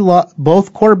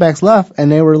both quarterbacks left,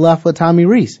 and they were left with Tommy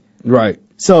Rees. Right.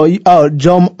 So,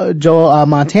 Joe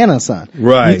Montana's son.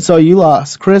 Right. So you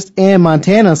lost Chris and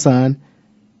Montana's son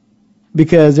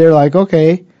because they're like,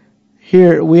 okay,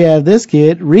 here we have this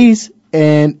kid, Reese,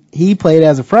 and he played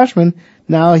as a freshman.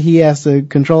 Now he has to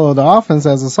control the offense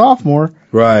as a sophomore.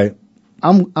 Right.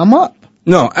 I'm up.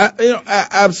 No,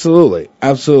 absolutely.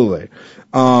 Yeah,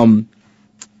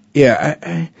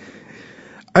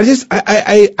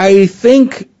 I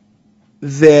think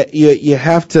that you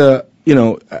have to,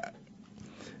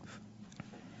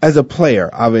 as a player,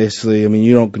 obviously, I mean,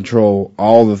 you don't control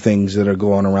all the things that are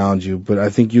going around you, but I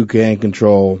think you can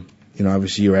control,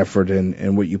 obviously your effort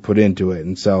and what you put into it.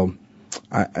 And so,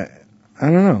 I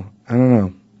don't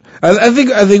know. I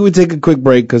think we take a quick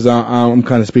break because I'm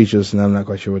kind of speechless and I'm not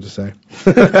quite sure what to say.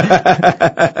 We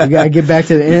gotta get back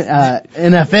to the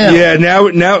NFL. Yeah, now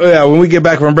when we get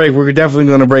back from break, we're definitely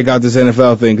going to break out this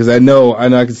NFL thing because I know I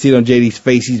can see it on JD's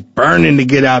face. He's burning to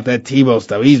get out that Tebow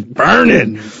stuff. He's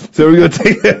burning. So we're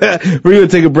gonna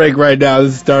take a break right now.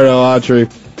 This is Darnell Autry.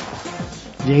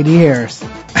 JD Harris.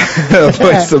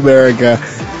 Voice America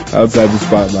outside the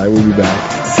spotlight. We'll be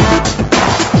back.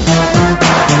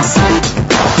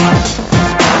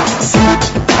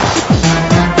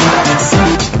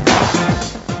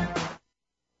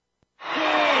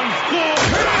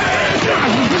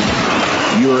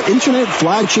 Your internet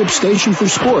flagship station for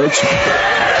sports.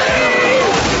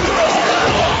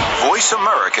 Voice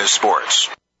America Sports.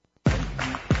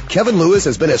 Kevin Lewis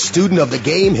has been a student of the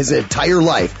game his entire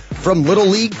life, from Little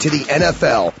League to the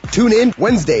NFL. Tune in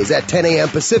Wednesdays at 10 a.m.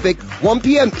 Pacific, 1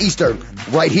 p.m. Eastern,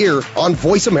 right here on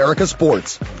Voice America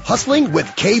Sports. Hustling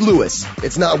with Kay Lewis.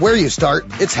 It's not where you start,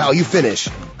 it's how you finish.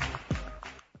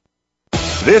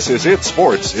 This Is It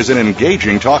Sports is an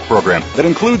engaging talk program that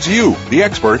includes you, the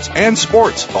experts, and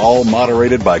sports, all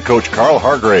moderated by Coach Carl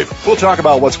Hargrave. We'll talk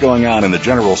about what's going on in the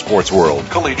general sports world,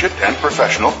 collegiate and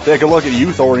professional. Take a look at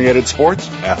youth-oriented sports,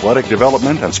 athletic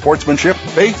development and sportsmanship,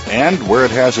 faith, and where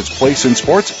it has its place in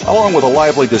sports, along with a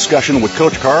lively discussion with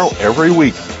Coach Carl every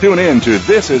week. Tune in to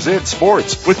This Is It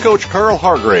Sports with Coach Carl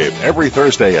Hargrave every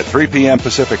Thursday at 3 p.m.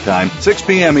 Pacific Time, 6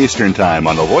 p.m. Eastern Time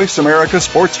on the Voice America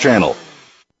Sports Channel.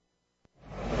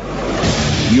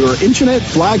 Your internet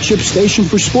flagship station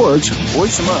for sports,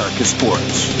 Voice America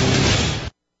Sports.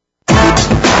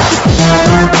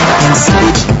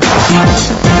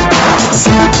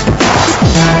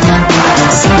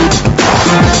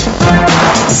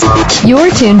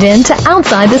 You're tuned in to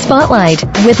Outside the Spotlight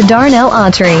with Darnell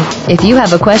Autry. If you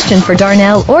have a question for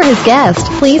Darnell or his guest,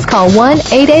 please call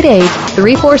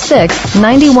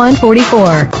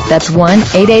 1-888-346-9144. That's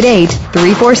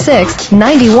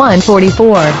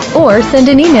 1-888-346-9144. Or send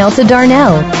an email to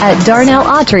Darnell at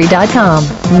darnellautry.com.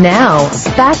 Now,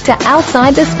 back to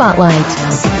Outside the Spotlight.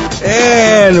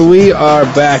 And we are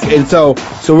back. And so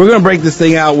we're going to break this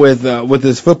thing out with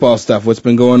this football stuff, what's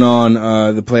been going on,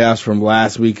 the playoffs from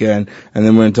last weekend, and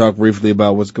then we're going to talk briefly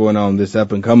about what's going on this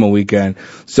up-and-coming weekend.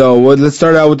 So let's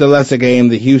start out with the lesser game,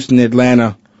 the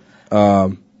Houston-Atlanta.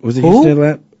 Was it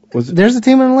Houston-Atlanta? There's a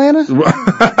team in Atlanta?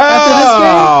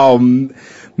 Oh,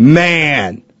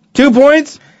 man. 2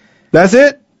 points? That's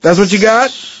it? That's what you got?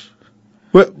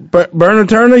 Bernard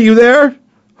Turner, you there?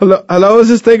 Hello, is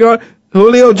this thing on?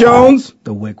 Julio Jones?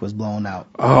 The wick was blown out.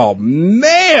 Oh,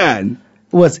 man.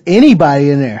 Was anybody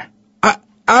in there?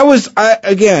 I watched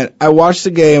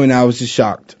the game and I was just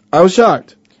shocked. I was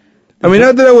shocked. I mean,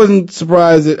 not that I wasn't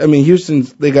surprised. Houston,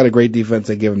 they got a great defense.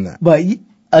 I give them that. But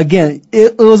again,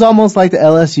 it was almost like the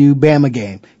LSU Bama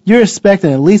game. You're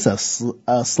expecting at least a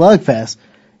slugfest.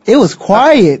 It was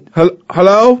quiet.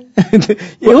 Hello?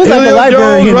 It was like a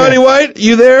library. Jones, Roddy White,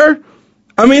 you there?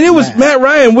 I mean, it was Matt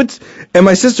Ryan. And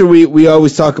my sister, we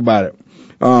always talk about it.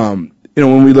 When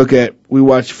we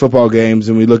watch football games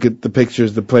and we look at the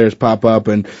pictures, the players pop up,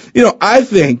 and I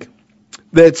think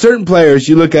that certain players,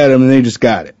 you look at them and they just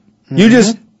got it.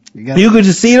 Mm-hmm. You could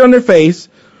just see it on their face.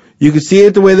 You could see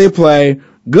it the way they play,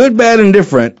 good, bad, and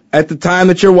different at the time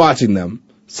that you're watching them.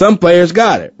 Some players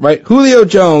got it, right? Julio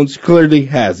Jones clearly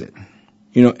has it.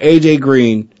 AJ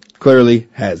Green clearly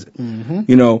has it.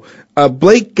 Mm-hmm.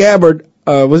 Blake Gabbert,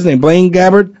 what's his name? Blaine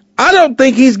Gabbert. I don't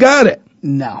think he's got it.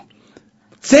 No.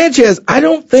 Sanchez, I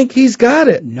don't think he's got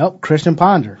it. Nope. Christian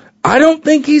Ponder. I don't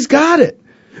think he's got it.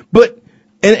 But,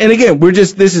 and again,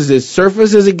 this is as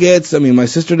surface as it gets. I mean, my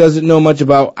sister doesn't know much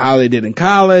about how they did in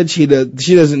college. She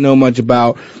doesn't know much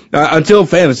about, until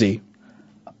fantasy.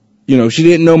 She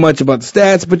didn't know much about the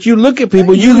stats, but you look at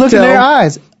people, you look tell. In their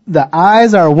eyes. The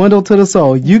eyes are a window to the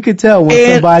soul. You could tell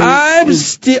when somebody.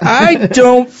 I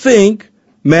don't think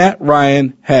Matt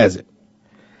Ryan has it.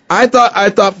 I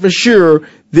thought for sure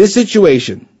this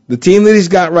situation, the team that he's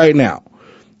got right now,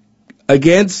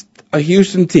 against a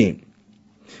Houston team,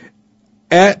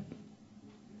 home,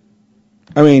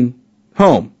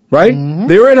 right? Mm-hmm.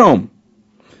 They were at home.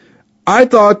 I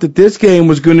thought that this game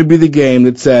was going to be the game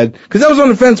that said, because I was on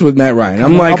the fence with Matt Ryan.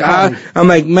 I'm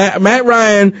like Matt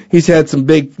Ryan. He's had some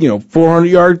big,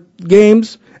 400-yard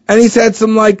games, and he's had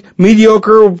some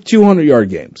mediocre 200-yard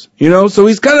games. So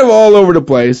he's kind of all over the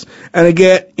place. And I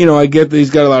get that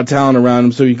he's got a lot of talent around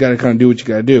him, so you got to kind of do what you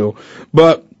got to do.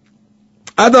 But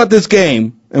I thought this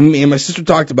game, and me and my sister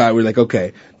talked about it. We were like,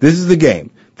 okay, this is the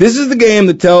game. This is the game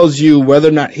that tells you whether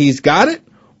or not he's got it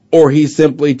or he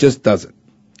simply just doesn't.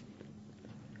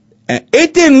 And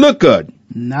it didn't look good.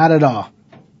 Not at all.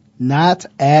 Not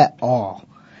at all.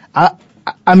 I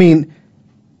mean,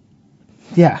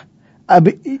 yeah.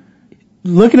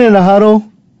 Looking in the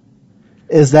huddle,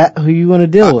 is that who you want to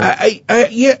deal with?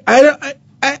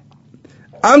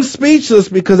 I'm speechless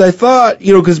because I thought,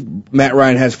 because Matt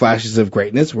Ryan has flashes of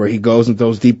greatness where he goes and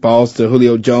throws deep balls to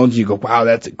Julio Jones. You go, wow,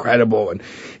 that's incredible. And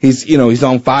he's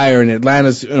on fire, and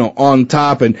Atlanta's, on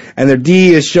top, and their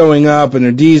D is showing up, and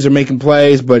their Ds are making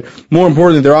plays, but more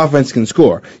importantly, their offense can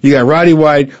score. You got Roddy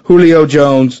White, Julio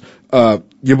Jones,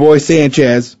 your boy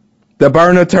Sanchez, the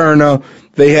Burner Turner.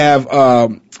 They have,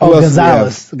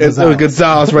 Gonzalez.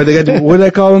 Gonzalez, right? They got, what do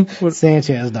they call him?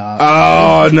 Sanchez, dog.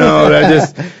 Oh, no,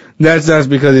 that's not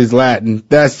because he's Latin.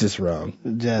 That's just wrong.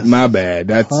 My bad.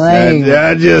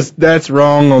 That's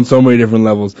wrong on so many different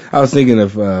levels. I was thinking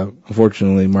of,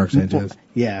 unfortunately, Mark Sanchez.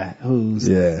 Yeah, who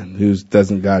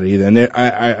doesn't got it either. And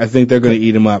I think they're going to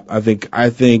eat him up. I think.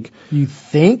 You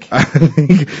think? I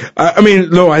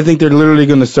think they're literally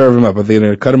going to serve him up. I think they're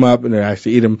going to cut him up and they're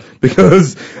actually eat him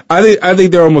because I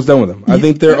think they're almost done with him. I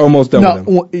think they're almost done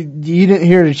with him. You didn't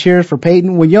hear the cheers for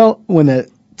Peyton when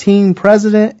the team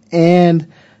president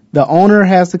and the owner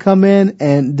has to come in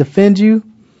and defend you?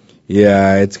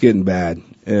 Yeah, it's getting bad.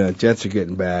 Yeah, Jets are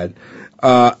getting bad.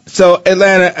 So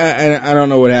Atlanta, and I don't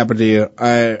know what happened to you.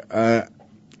 I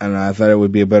don't know. I thought it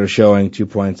would be a better showing. 2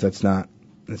 points. It's not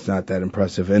that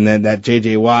impressive. And then that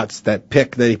J.J. Watts, that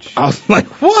pick, I was like,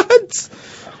 what?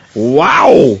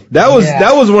 Wow.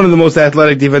 That was one of the most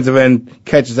athletic defensive end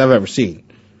catches I've ever seen.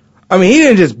 I mean, he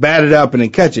didn't just bat it up and then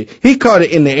catch it. He caught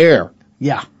it in the air.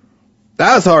 Yeah.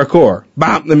 That was hardcore.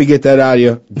 Bop, let me get that out of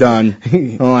you. Done.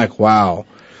 I'm like, wow.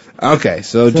 Okay,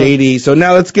 so JD. So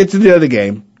now let's get to the other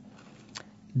game.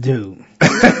 Dude.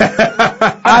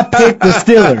 I picked the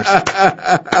Steelers.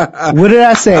 What did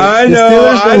I say? I know. The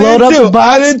Steelers I load up too. the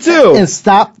box I did too. And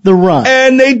stop the run.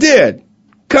 And they did.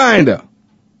 Kinda.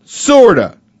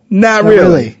 Sorta. Not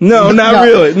really. No, not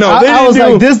really. No, they didn't I was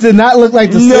like, this did not look like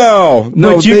the Steelers.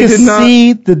 No, but you can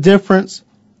see the difference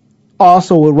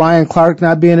also with Ryan Clark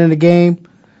not being in the game.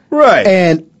 Right.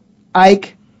 And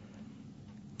Ike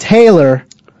Taylor,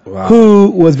 who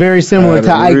was very similar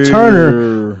to Ike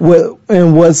Turner,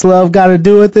 and what's love got to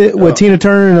do with it? With Tina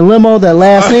Turner in the limo, that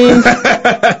last scene,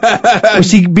 where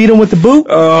she beat him with the boot.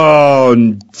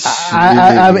 Oh,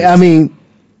 I mean,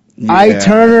 Ike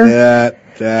Turner,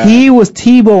 he was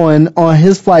Tebowing on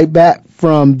his flight back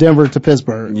from Denver to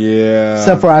Pittsburgh. Yeah.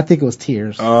 Except for, I think it was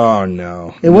tears. Oh,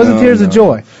 no. It wasn't tears of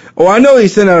joy. Oh, I know he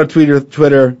sent out a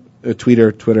Twitter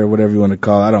Twitter, whatever you want to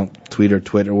call it. I don't tweet or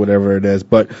twit or whatever it is,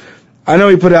 but I know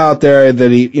he put out there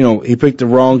that he picked the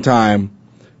wrong time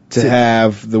to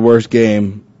have the worst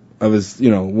game of his,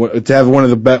 to have one of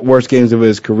the worst games of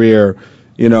his career,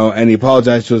 and he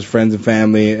apologized to his friends and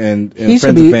family and friends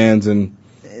and fans. And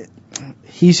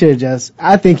he should have just,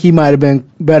 I think he might have been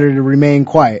better to remain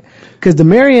quiet, because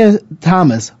Demaryius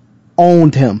Thomas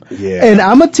owned him. Yeah. And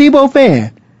I'm a Tebow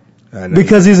fan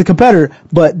because he's a competitor,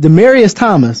 but Demaryius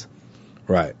Thomas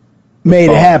made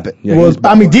it happen. Yeah,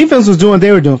 defense was doing what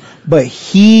they were doing, but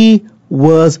he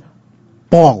was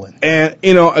balling. And,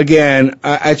 again,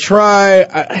 I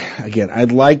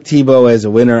like Tebow as a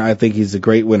winner. I think he's a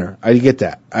great winner. I get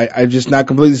that. I'm just not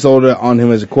completely sold on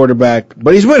him as a quarterback,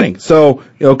 but he's winning. So,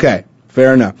 okay,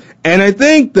 fair enough. And I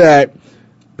think that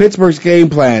Pittsburgh's game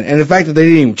plan, and the fact that they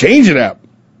didn't even change it up,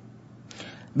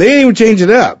 They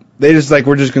just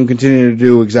we're just going to continue to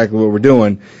do exactly what we're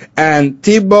doing. And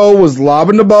Tebow was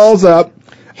lobbing the balls up.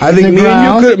 I think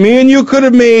me and you could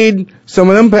have made some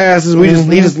of them passes.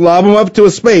 He just lob them up to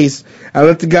a space and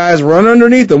let the guys run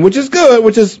underneath them, which is good.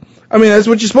 That's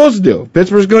what you're supposed to do.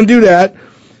 Pittsburgh's going to do that.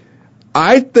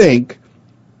 I think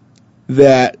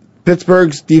that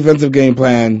Pittsburgh's defensive game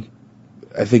plan,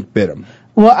 bit them.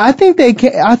 Well, I think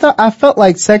I felt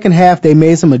like second half they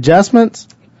made some adjustments,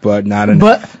 but not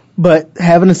enough. But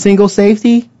having a single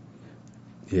safety,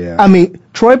 yeah.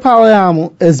 Troy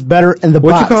Polamalu is better in the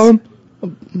box. What you call him?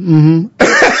 Mm-hmm.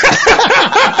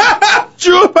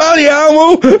 Troy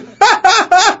Polamalu.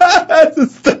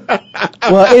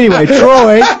 Well, anyway,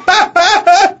 Troy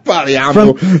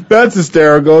Polamalu. That's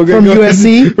hysterical. From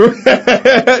USC.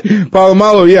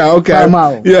 Polamalu. Yeah. Okay.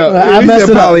 Polamalu. Yeah. I messed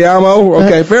it up. Polamalu.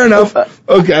 Okay. Fair enough.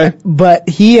 Okay. But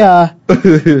he,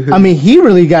 he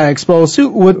really got exposed too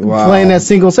with playing that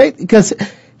single safety, because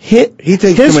he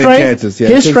takes too many chances. Yeah,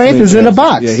 his strength is in the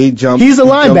box. Yeah, he jumps. He's a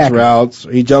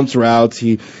linebacker. He jumps routes.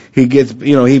 He gets,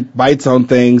 he bites on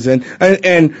things, and I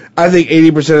think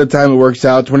 80% of the time it works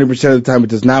out. 20% of the time it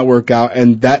does not work out,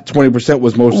 and that 20%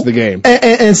 was most of the game.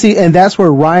 And that's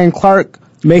where Ryan Clark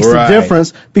makes the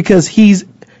difference, because he's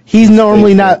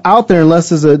normally not out there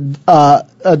unless it's a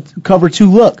cover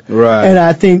 2 look. Right. And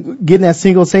I think getting that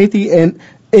single safety, and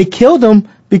it killed them,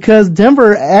 because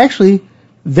Denver actually,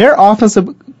 their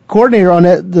offensive coordinator on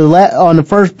the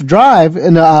first drive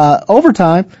in the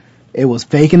overtime, it was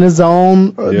faking the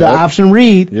zone, the option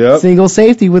read, single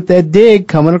safety with that dig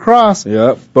coming across.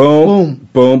 Yep. Boom.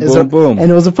 Boom. And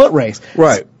it was a foot race.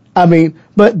 Right.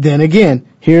 But then again,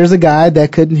 here's a guy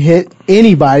that couldn't hit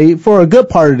anybody for a good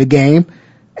part of the game,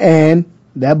 and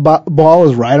that ball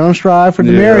was right on stride for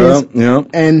Demaryius. Yeah.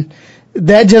 And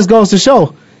that just goes to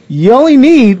show, you only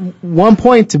need 1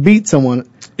 point to beat someone.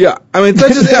 Yeah,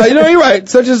 such as you're right.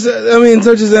 Such as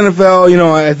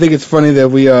NFL. I think it's funny that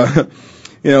we,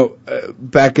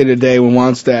 back in the day when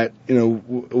Wannstedt,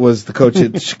 was the coach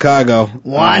at Chicago.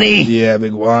 Wani. Yeah,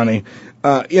 big Wani.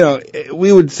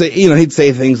 We would say, he'd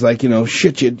say things like,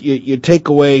 shit, you take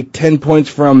away 10 points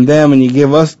from them and you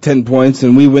give us 10 points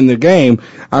and we win the game.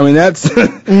 That's,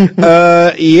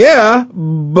 yeah,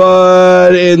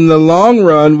 but in the long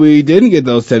run, we didn't get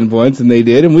those 10 points and they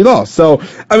did and we lost. So,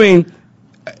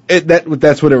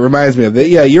 that's what it reminds me of.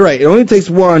 Yeah, you're right. It only takes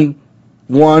one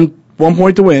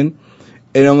point to win.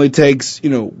 It only takes,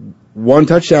 one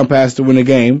touchdown pass to win a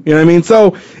game. You know what I mean?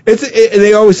 So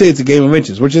they always say it's a game of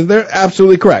inches, which is, they're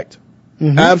absolutely correct.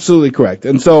 Mm-hmm. Absolutely correct.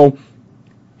 And so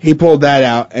he pulled that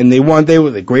out, and they won. They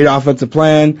were a great offensive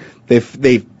plan.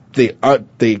 They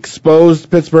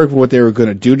exposed Pittsburgh for what they were going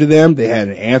to do to them. They had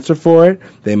an answer for it.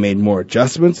 They made more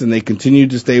adjustments, and they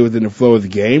continued to stay within the flow of the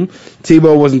game.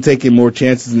 Tebow wasn't taking more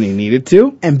chances than he needed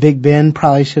to. And Big Ben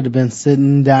probably should have been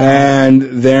sitting down. And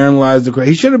therein lies the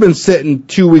question. He should have been sitting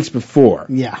 2 weeks before.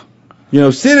 Yeah.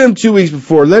 Sit him 2 weeks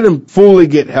before. Let him fully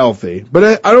get healthy.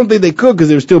 But I don't think they could, because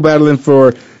they were still battling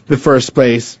for the first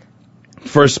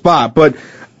spot. But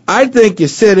I think you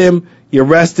sit him. You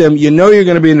rest him. You know you're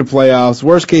going to be in the playoffs.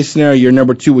 Worst case scenario, you're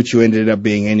number 2, which you ended up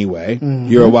being anyway. Mm-hmm.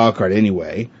 You're a wild card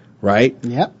anyway, right?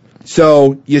 Yep.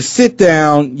 So you sit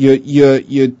down,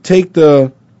 you take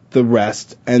the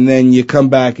rest, and then you come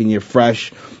back and you're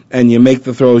fresh, and you make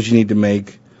the throws you need to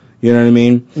make. You know what I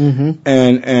mean? Mm-hmm.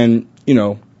 And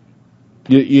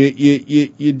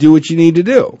you do what you need to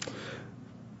do.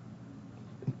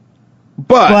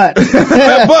 But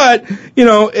it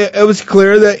was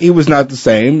clear that he was not the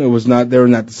same. They were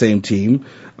not the same team.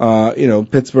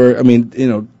 Pittsburgh,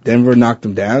 Denver knocked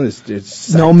them down.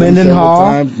 It's no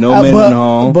Mendenhall. No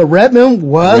Mendenhall. But Redmond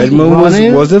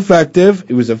was effective.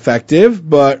 It was effective,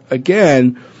 but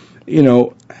again,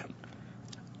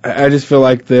 I just feel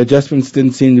like the adjustments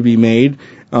didn't seem to be made.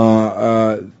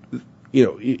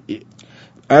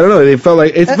 I don't know. It felt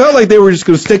like they were just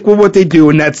going to stick with what they do,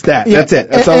 and that's that. Yeah, that's it.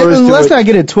 That's all there is to it. Let's not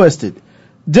get it twisted.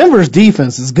 Denver's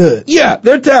defense is good. Yeah,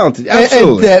 they're talented.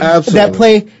 Absolutely. That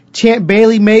play Champ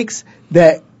Bailey makes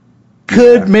that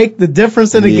could make the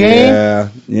difference in the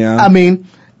game. Yeah. I mean,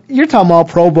 you're talking about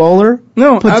Pro Bowler,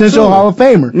 potential absolutely. Hall of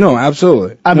Famer. No,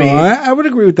 absolutely. I would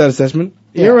agree with that assessment.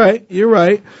 You're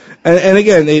right. And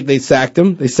again, they sacked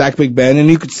him. They sacked Big Ben, and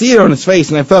you could see it on his face.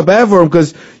 And I felt bad for him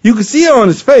because you could see it on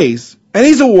his face. And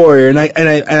he's a warrior, and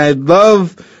I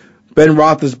love Ben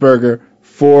Roethlisberger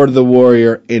for the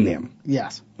warrior in him.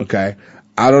 Yes. Okay.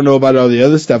 I don't know about all the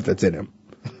other stuff that's in him.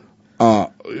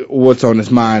 What's on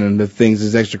his mind and the things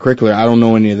his extracurricular. I don't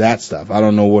know any of that stuff. I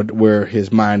don't know where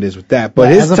his mind is with that. But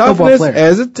his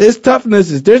toughness, his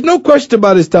toughness is. There's no question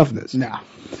about his toughness. No.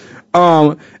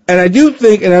 And I do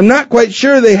think, and I'm not quite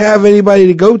sure they have anybody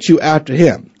to go to after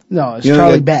him. No, it's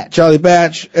Charlie Batch. Charlie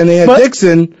Batch, and they had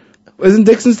Dixon. Isn't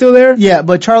Dixon still there? Yeah,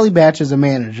 but Charlie Batch is a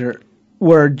manager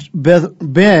where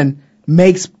Ben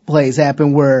makes plays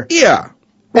happen where... Yeah.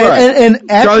 Right.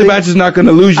 And actually, Charlie Batch is not going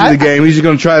to lose you the game. He's just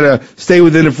going to try to stay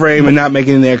within the frame and not make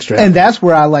anything extra. And that's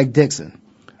where I like Dixon.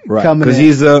 Right. Because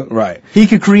he's right. He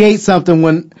could create something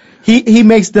when he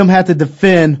makes them have to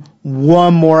defend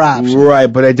one more option. Right,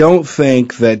 but I don't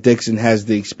think that Dixon has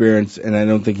the experience, and I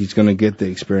don't think he's going to get the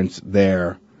experience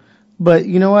there. But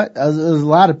you know what? There's a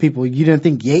lot of people. You didn't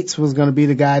think Yates was going to be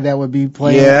the guy that would be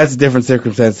playing? Yeah, that's a different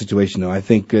circumstance situation, though. I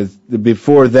think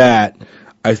before that,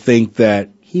 I think that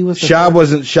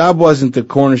Schaub wasn't the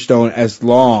cornerstone as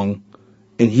long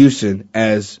in Houston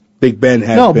as Big Ben has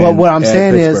been. No, but what I'm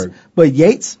saying is, but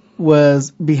Yates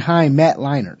was behind Matt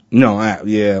Leinart. No,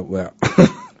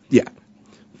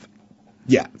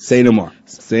 yeah. Say no more.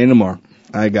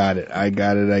 I got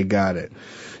it.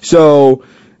 So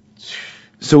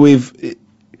we've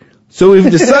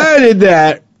decided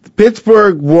that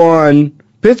Pittsburgh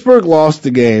lost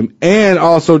the game, and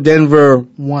also Denver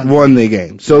won the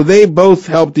game. So they both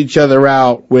helped each other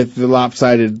out with the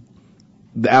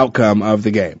outcome of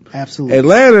the game. Absolutely.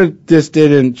 Atlanta just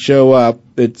didn't show up.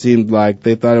 It seemed like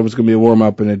they thought it was going to be a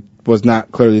warm-up, and it was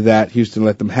not clearly that. Houston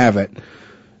let them have it.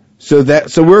 So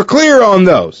we're clear on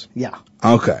those. Yeah.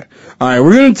 Okay. All right.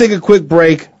 We're going to take a quick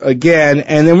break again,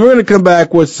 and then we're going to come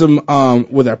back with some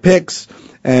with our picks,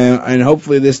 and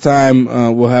hopefully this time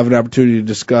we'll have an opportunity to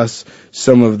discuss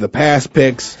some of the past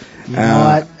picks. You know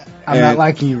what? I'm not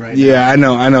liking you right now. Yeah, I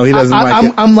know. He doesn't like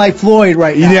it. I'm like Floyd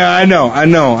right now. Yeah, I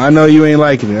know you ain't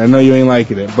liking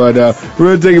it. But we're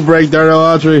going to take a break. Darnell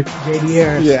Autry. JD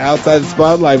Harris. Yeah, Outside the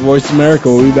Spotlight, Voice America.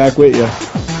 We'll be back with you.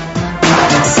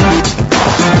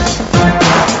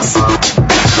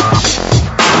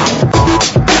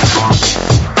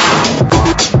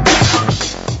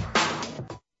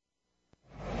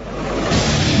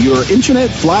 Your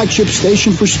internet flagship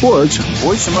station for sports,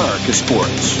 Voice America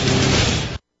Sports.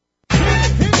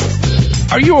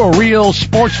 Are you a real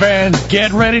sports fan?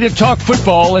 Get ready to talk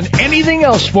football and anything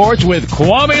else sports with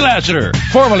Kwame Lassiter,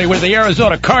 formerly with the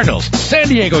Arizona Cardinals, San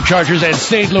Diego Chargers, and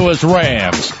St. Louis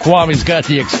Rams. Kwame's got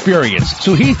the experience,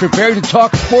 so he's prepared to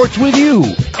talk sports with you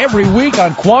every week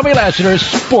on Kwame Lassiter's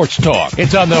Sports Talk.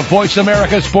 It's on the Voice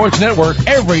America Sports Network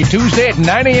every Tuesday at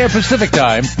 9 a.m. Pacific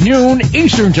Time, noon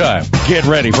Eastern Time. Get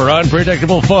ready for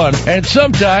unpredictable fun and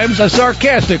sometimes a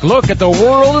sarcastic look at the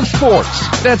world of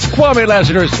sports. That's Kwame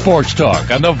Lassiter's Sports Talk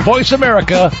on the Voice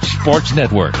America Sports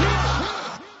Network.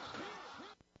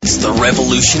 It's The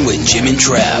Revolution with Jim and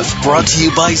Trav, brought to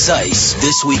you by Zeiss.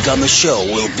 This week on the show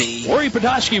will be Lori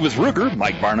Podolsky with Ruger,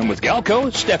 Mike Barnum with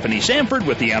Galco, Stephanie Sanford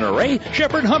with the NRA,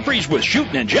 Shepard Humphreys with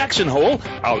Shootin' in Jackson Hole,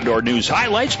 Outdoor News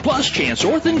Highlights, plus Chance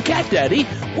Orth and Cat Daddy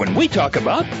when we talk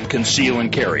about Conceal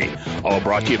and Carry. All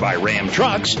brought to you by Ram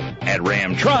Trucks at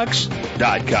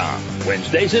ramtrucks.com.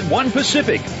 Wednesdays at 1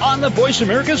 Pacific on the Voice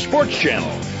America Sports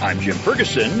Channel. I'm Jim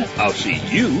Ferguson. I'll see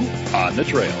you on the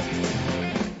trail.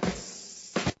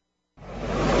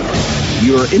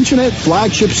 Your internet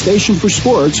flagship station for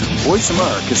sports, Voice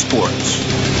America Sports.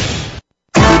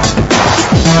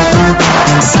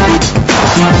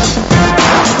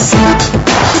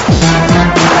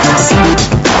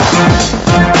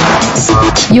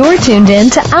 You're tuned in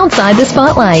to Outside the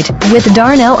Spotlight with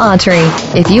Darnell Autry.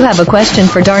 If you have a question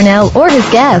for Darnell or his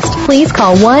guest, please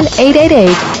call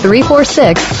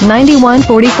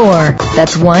 1-888-346-9144.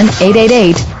 That's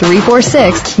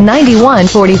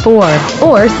 1-888-346-9144.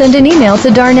 Or send an email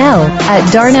to Darnell at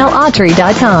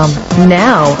darnellautry.com.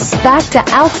 Now, back to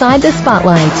Outside the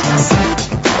Spotlight.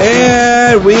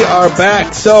 And we are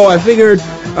back. So I figured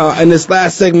in this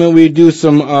last segment we'd do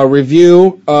some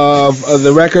review of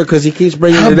the record because he keeps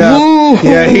bringing it up.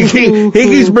 Yeah, he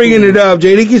keeps bringing it up.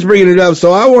 JD keeps bringing it up.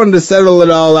 So I wanted to settle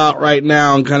it all out right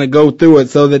now and kind of go through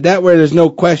it so that way there's no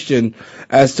question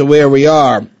as to where we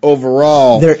are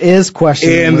overall. There is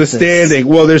question in the standing.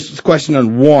 Well, there's a question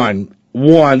on one.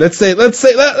 Let's say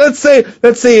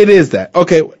it is that.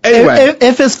 Okay. Anyway,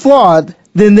 if it's flawed,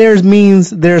 then means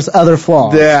there's other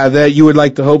flaws. Yeah, that you would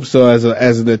like to hope so as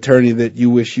an attorney that you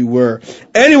wish you were.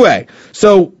 Anyway,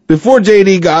 so before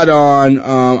JD got on,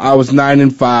 I was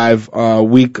 9-5,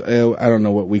 week, I don't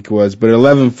know what week it was, but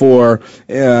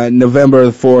 11-4, November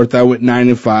the 4th, I went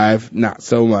 9-5, not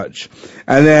so much.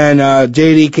 And then,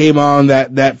 JD came on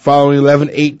that following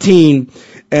 11-18,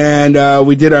 and,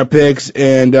 we did our picks,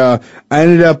 and, I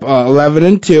ended up,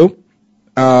 11-2.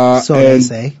 So they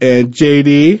say. And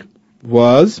JD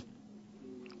was?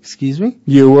 Excuse me?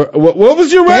 You were, what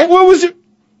was your rank? What was your?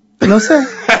 No, sir.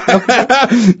 Okay.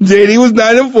 JD was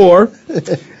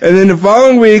 9-4. And then the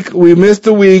following week, we missed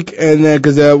a week, and then,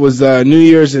 cause that was, New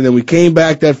Year's, and then we came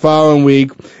back that following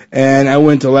week, and I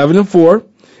went to 11-4.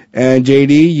 And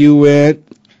JD, you went.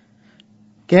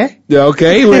 Okay.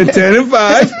 Okay, you went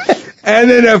 10-5. And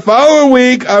then the following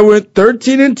week, I went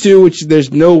 13-2, which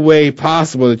there's no way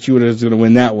possible that you was going to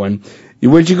win that one.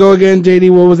 Where'd you go again,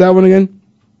 JD? What was that one again?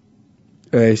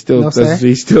 He still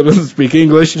doesn't speak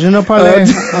English.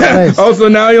 Also,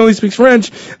 now he only speaks French.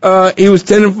 He was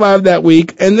 10-5 that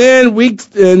week, and then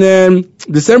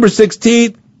December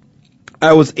 16th,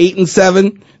 I was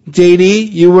 8-7.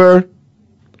 JD, you were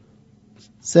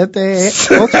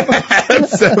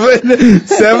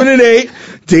 7-8.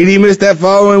 JD missed that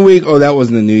following week. Oh, that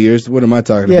wasn't the New Year's. What am I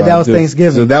talking about? Yeah, that was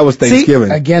Thanksgiving. So that was Thanksgiving.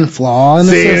 See, again, flaw in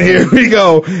the system. Here we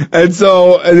go. And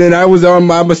then I was on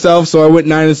by myself, so I went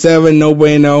 9-7, no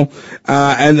bueno.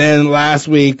 And then last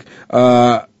week,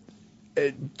 JD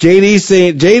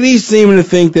seeming to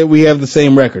think that we have the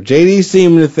same record. JD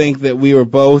seeming to think that we were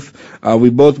both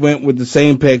went with the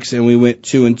same picks and we went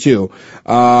 2-2.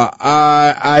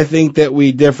 I think that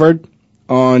we differed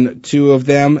on two of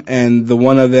them, and the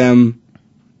one of them,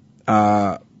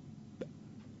 I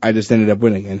just ended up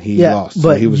winning, and he lost.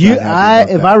 But so he was if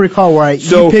I recall right,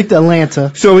 you picked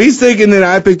Atlanta. So he's thinking that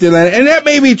I picked Atlanta, and that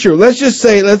may be true. Let's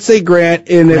say Grant,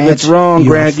 and if it's wrong,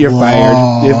 Grant, you're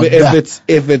fired.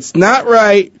 If it's not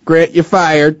right, Grant, you're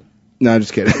fired. No, I'm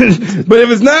just kidding. But if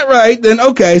it's not right, then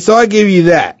okay, so I give you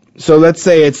that. So let's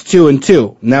say it's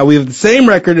 2-2. Now we have the same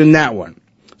record in that one.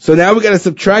 So now we got to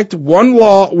subtract one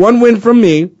win from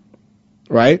me,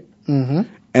 right? Mm-hmm.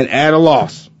 And add a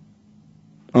loss.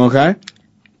 Okay?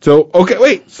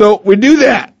 So we do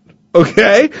that.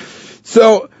 Okay?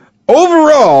 So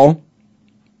overall,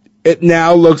 it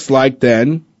now looks like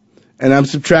then, and I'm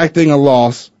subtracting a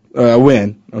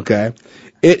win, okay?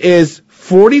 It is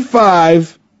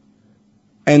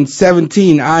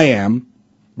 45-17 I am,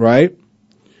 right?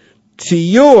 To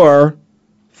your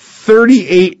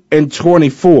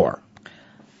 38-24.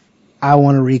 I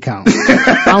want to recount.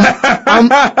 I'm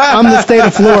the state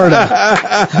of Florida.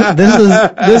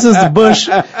 This is the Bush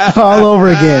all over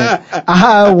again.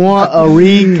 I want a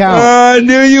recount. I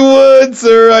knew you would,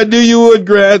 sir. I knew you would,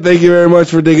 Grant. Thank you very much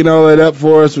for digging all that up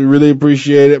for us. We really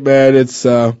appreciate it, man. It's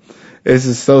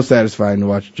just so satisfying to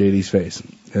watch JD's face,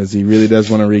 because he really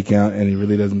does want to recount, and he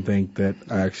really doesn't think that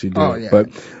I actually do. Oh, yeah.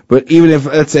 But even if,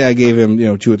 let's say I gave him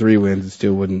 2 or 3 wins, it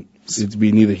still wouldn't. It'd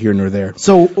be neither here nor there.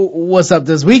 So what's up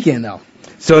this weekend, though?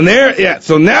 So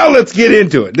now let's get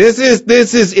into it. This is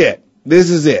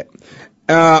it.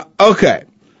 Okay.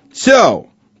 So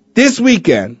this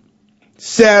weekend,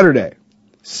 Saturday,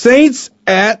 Saints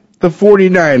at the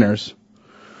 49ers.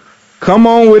 Come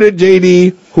on with it,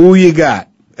 JD. Who you got?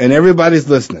 And everybody's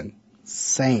listening.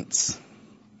 Saints.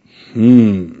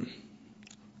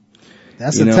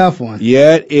 That's a tough one.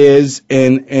 Yeah, it is,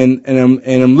 and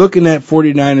I'm looking at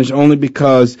 49ers only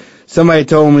because somebody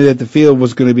told me that the field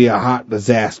was going to be a hot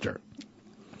disaster.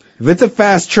 If it's a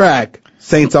fast track,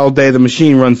 Saints all day, the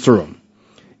machine runs through them.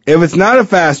 If it's not a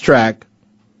fast track,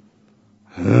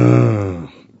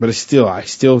 but I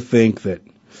still think that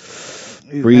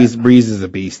Breeze is a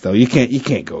beast, though. You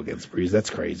can't go against Breeze.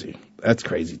 That's crazy. That's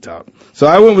crazy talk. So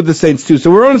I went with the Saints too. So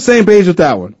we're on the same page with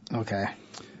that one. Okay.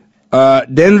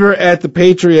 Denver at the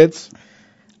Patriots.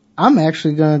 I'm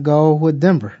actually going to go with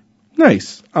Denver.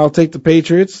 Nice. I'll take the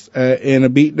Patriots in a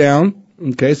beatdown.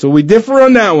 Okay, so we differ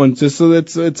on that one, just so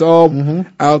that it's all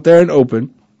out there and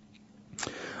open.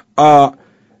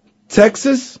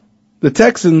 Texas, the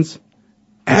Texans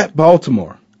at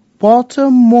Baltimore.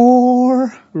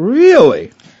 Baltimore.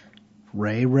 Really?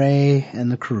 Ray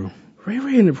and the crew.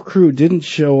 Ray and the crew didn't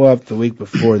show up the week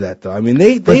before that, though. I mean,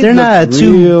 they're not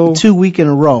a two week in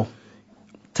a row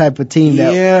type of team.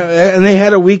 Yeah, and they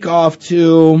had a week off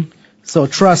too. So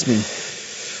trust me,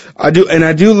 I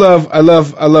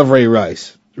love Ray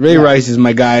Rice. Ray Rice is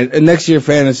my guy. And next year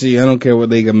fantasy, I don't care what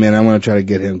league I'm in, I want to try to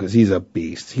get him because he's a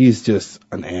beast. He's just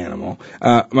an animal.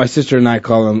 My sister and I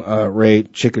call him Ray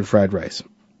Chicken Fried Rice.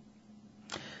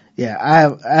 Yeah,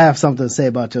 I have something to say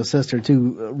about your sister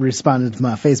too. Responded to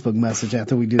my Facebook message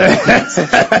after we do that.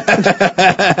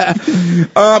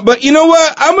 But you know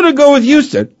what? I'm going to go with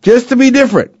Houston just to be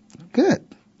different. Good.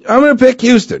 I'm going to pick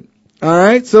Houston. All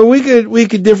right, so we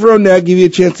could differ on that. Give you a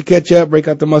chance to catch up. Break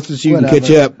out the mustard so you can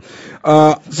catch up.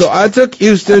 So I took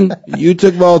Houston. You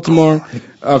took Baltimore.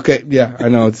 Okay, yeah, I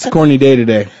know it's a corny day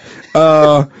today.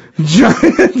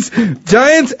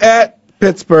 Giants at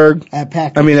Pittsburgh. At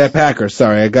Packers.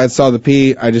 Sorry, I saw the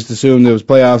P. I just assumed there was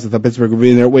playoffs. I thought Pittsburgh would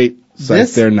be in there. Wait,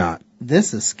 they're not.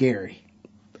 This is scary.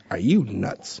 Are you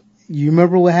nuts? You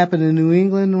remember what happened in New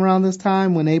England around this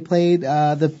time when they played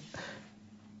the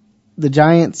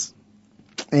Giants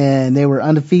and they were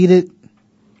undefeated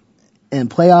in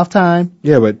playoff time?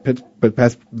 Yeah, but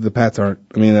the Pats aren't.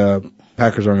 I mean,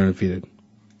 Packers aren't undefeated.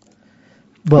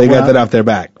 But they got that off their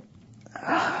back.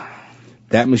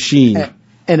 That machine.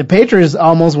 And the Patriots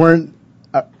almost weren't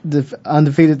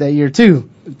undefeated that year, too,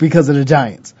 because of the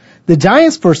Giants. The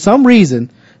Giants, for some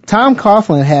reason, Tom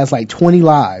Coughlin has like 20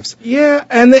 lives. Yeah,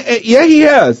 and he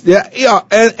has. Yeah,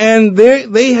 and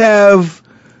they have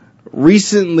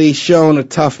recently shown a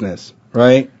toughness,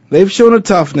 right? They've shown a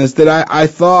toughness that I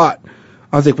thought,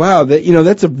 I was like, wow,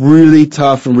 that's a really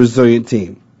tough and resilient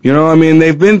team. You know, I mean,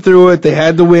 they've been through it. They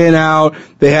had to win out.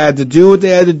 They had to do what they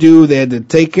had to do. They had to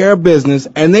take care of business,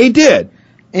 and they did.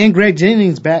 And Greg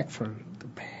Jennings back for the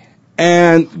band.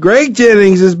 And Greg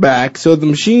Jennings is back, so the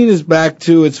machine is back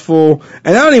to its full.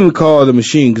 And I don't even call it a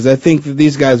machine because I think that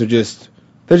these guys are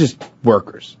they're just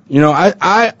workers. You know,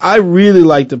 I really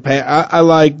like to pay. I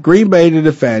like Green Bay to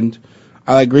defend.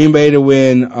 I like Green Bay to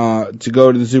win, to go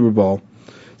to the Super Bowl.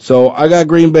 So I got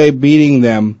Green Bay beating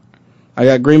them. I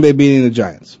got Green Bay beating the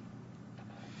Giants.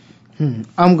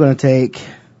 I'm going to take.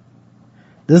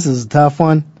 This is a tough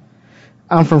one.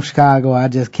 I'm from Chicago. I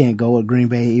just can't go with Green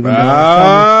Bay, even though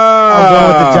I'll go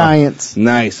with the Giants.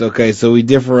 Nice. Okay, so we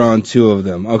differ on two of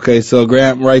them. Okay, so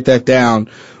Grant, write that down.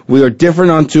 We are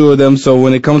different on two of them. So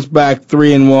when it comes back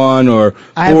 3-1 or 4-0,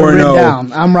 I have it written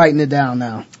down. I'm writing it down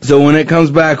now. So when it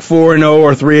comes back 4-0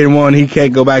 or 3-1, he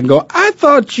can't go back and go, I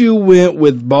thought you went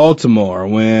with Baltimore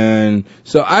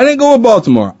so I didn't go with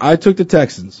Baltimore. I took the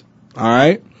Texans. All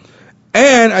right,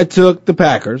 and I took the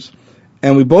Packers.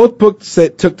 And we both took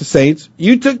the Saints.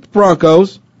 You took the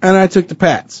Broncos, and I took the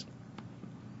Pats.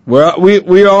 We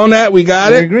on that? We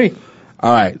got it? I agree.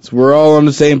 All right, so we're all on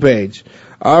the same page.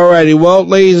 All righty, well,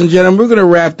 ladies and gentlemen, we're going to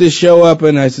wrap this show up,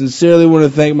 and I sincerely want to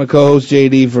thank my co-host,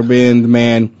 JD, for being the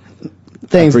man.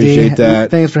 Thanks, I appreciate that.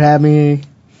 Thanks for having me.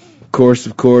 Of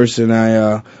course, and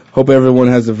I hope everyone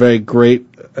has a very great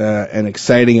and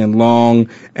exciting and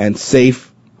long and safe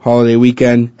holiday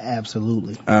weekend.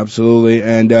 Absolutely.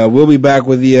 And we'll be back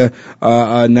with you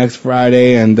next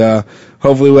Friday, and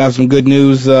hopefully we'll have some good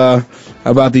news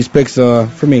about these picks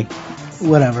for me.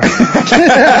 Whatever.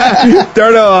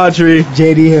 Darnell Autry,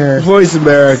 JD Harris, Voice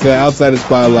America, Outside the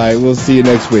Spotlight. We'll see you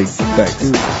next week.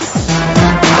 Thanks.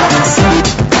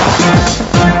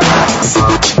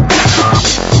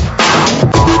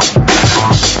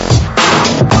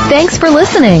 Thanks for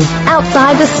listening.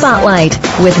 Outside the Spotlight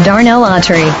with Darnell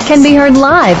Autry can be heard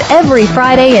live every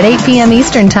Friday at 8 p.m.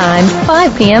 Eastern Time,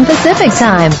 5 p.m. Pacific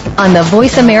Time on the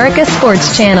Voice America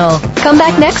Sports Channel. Come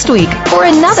back next week for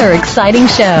another exciting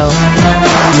show.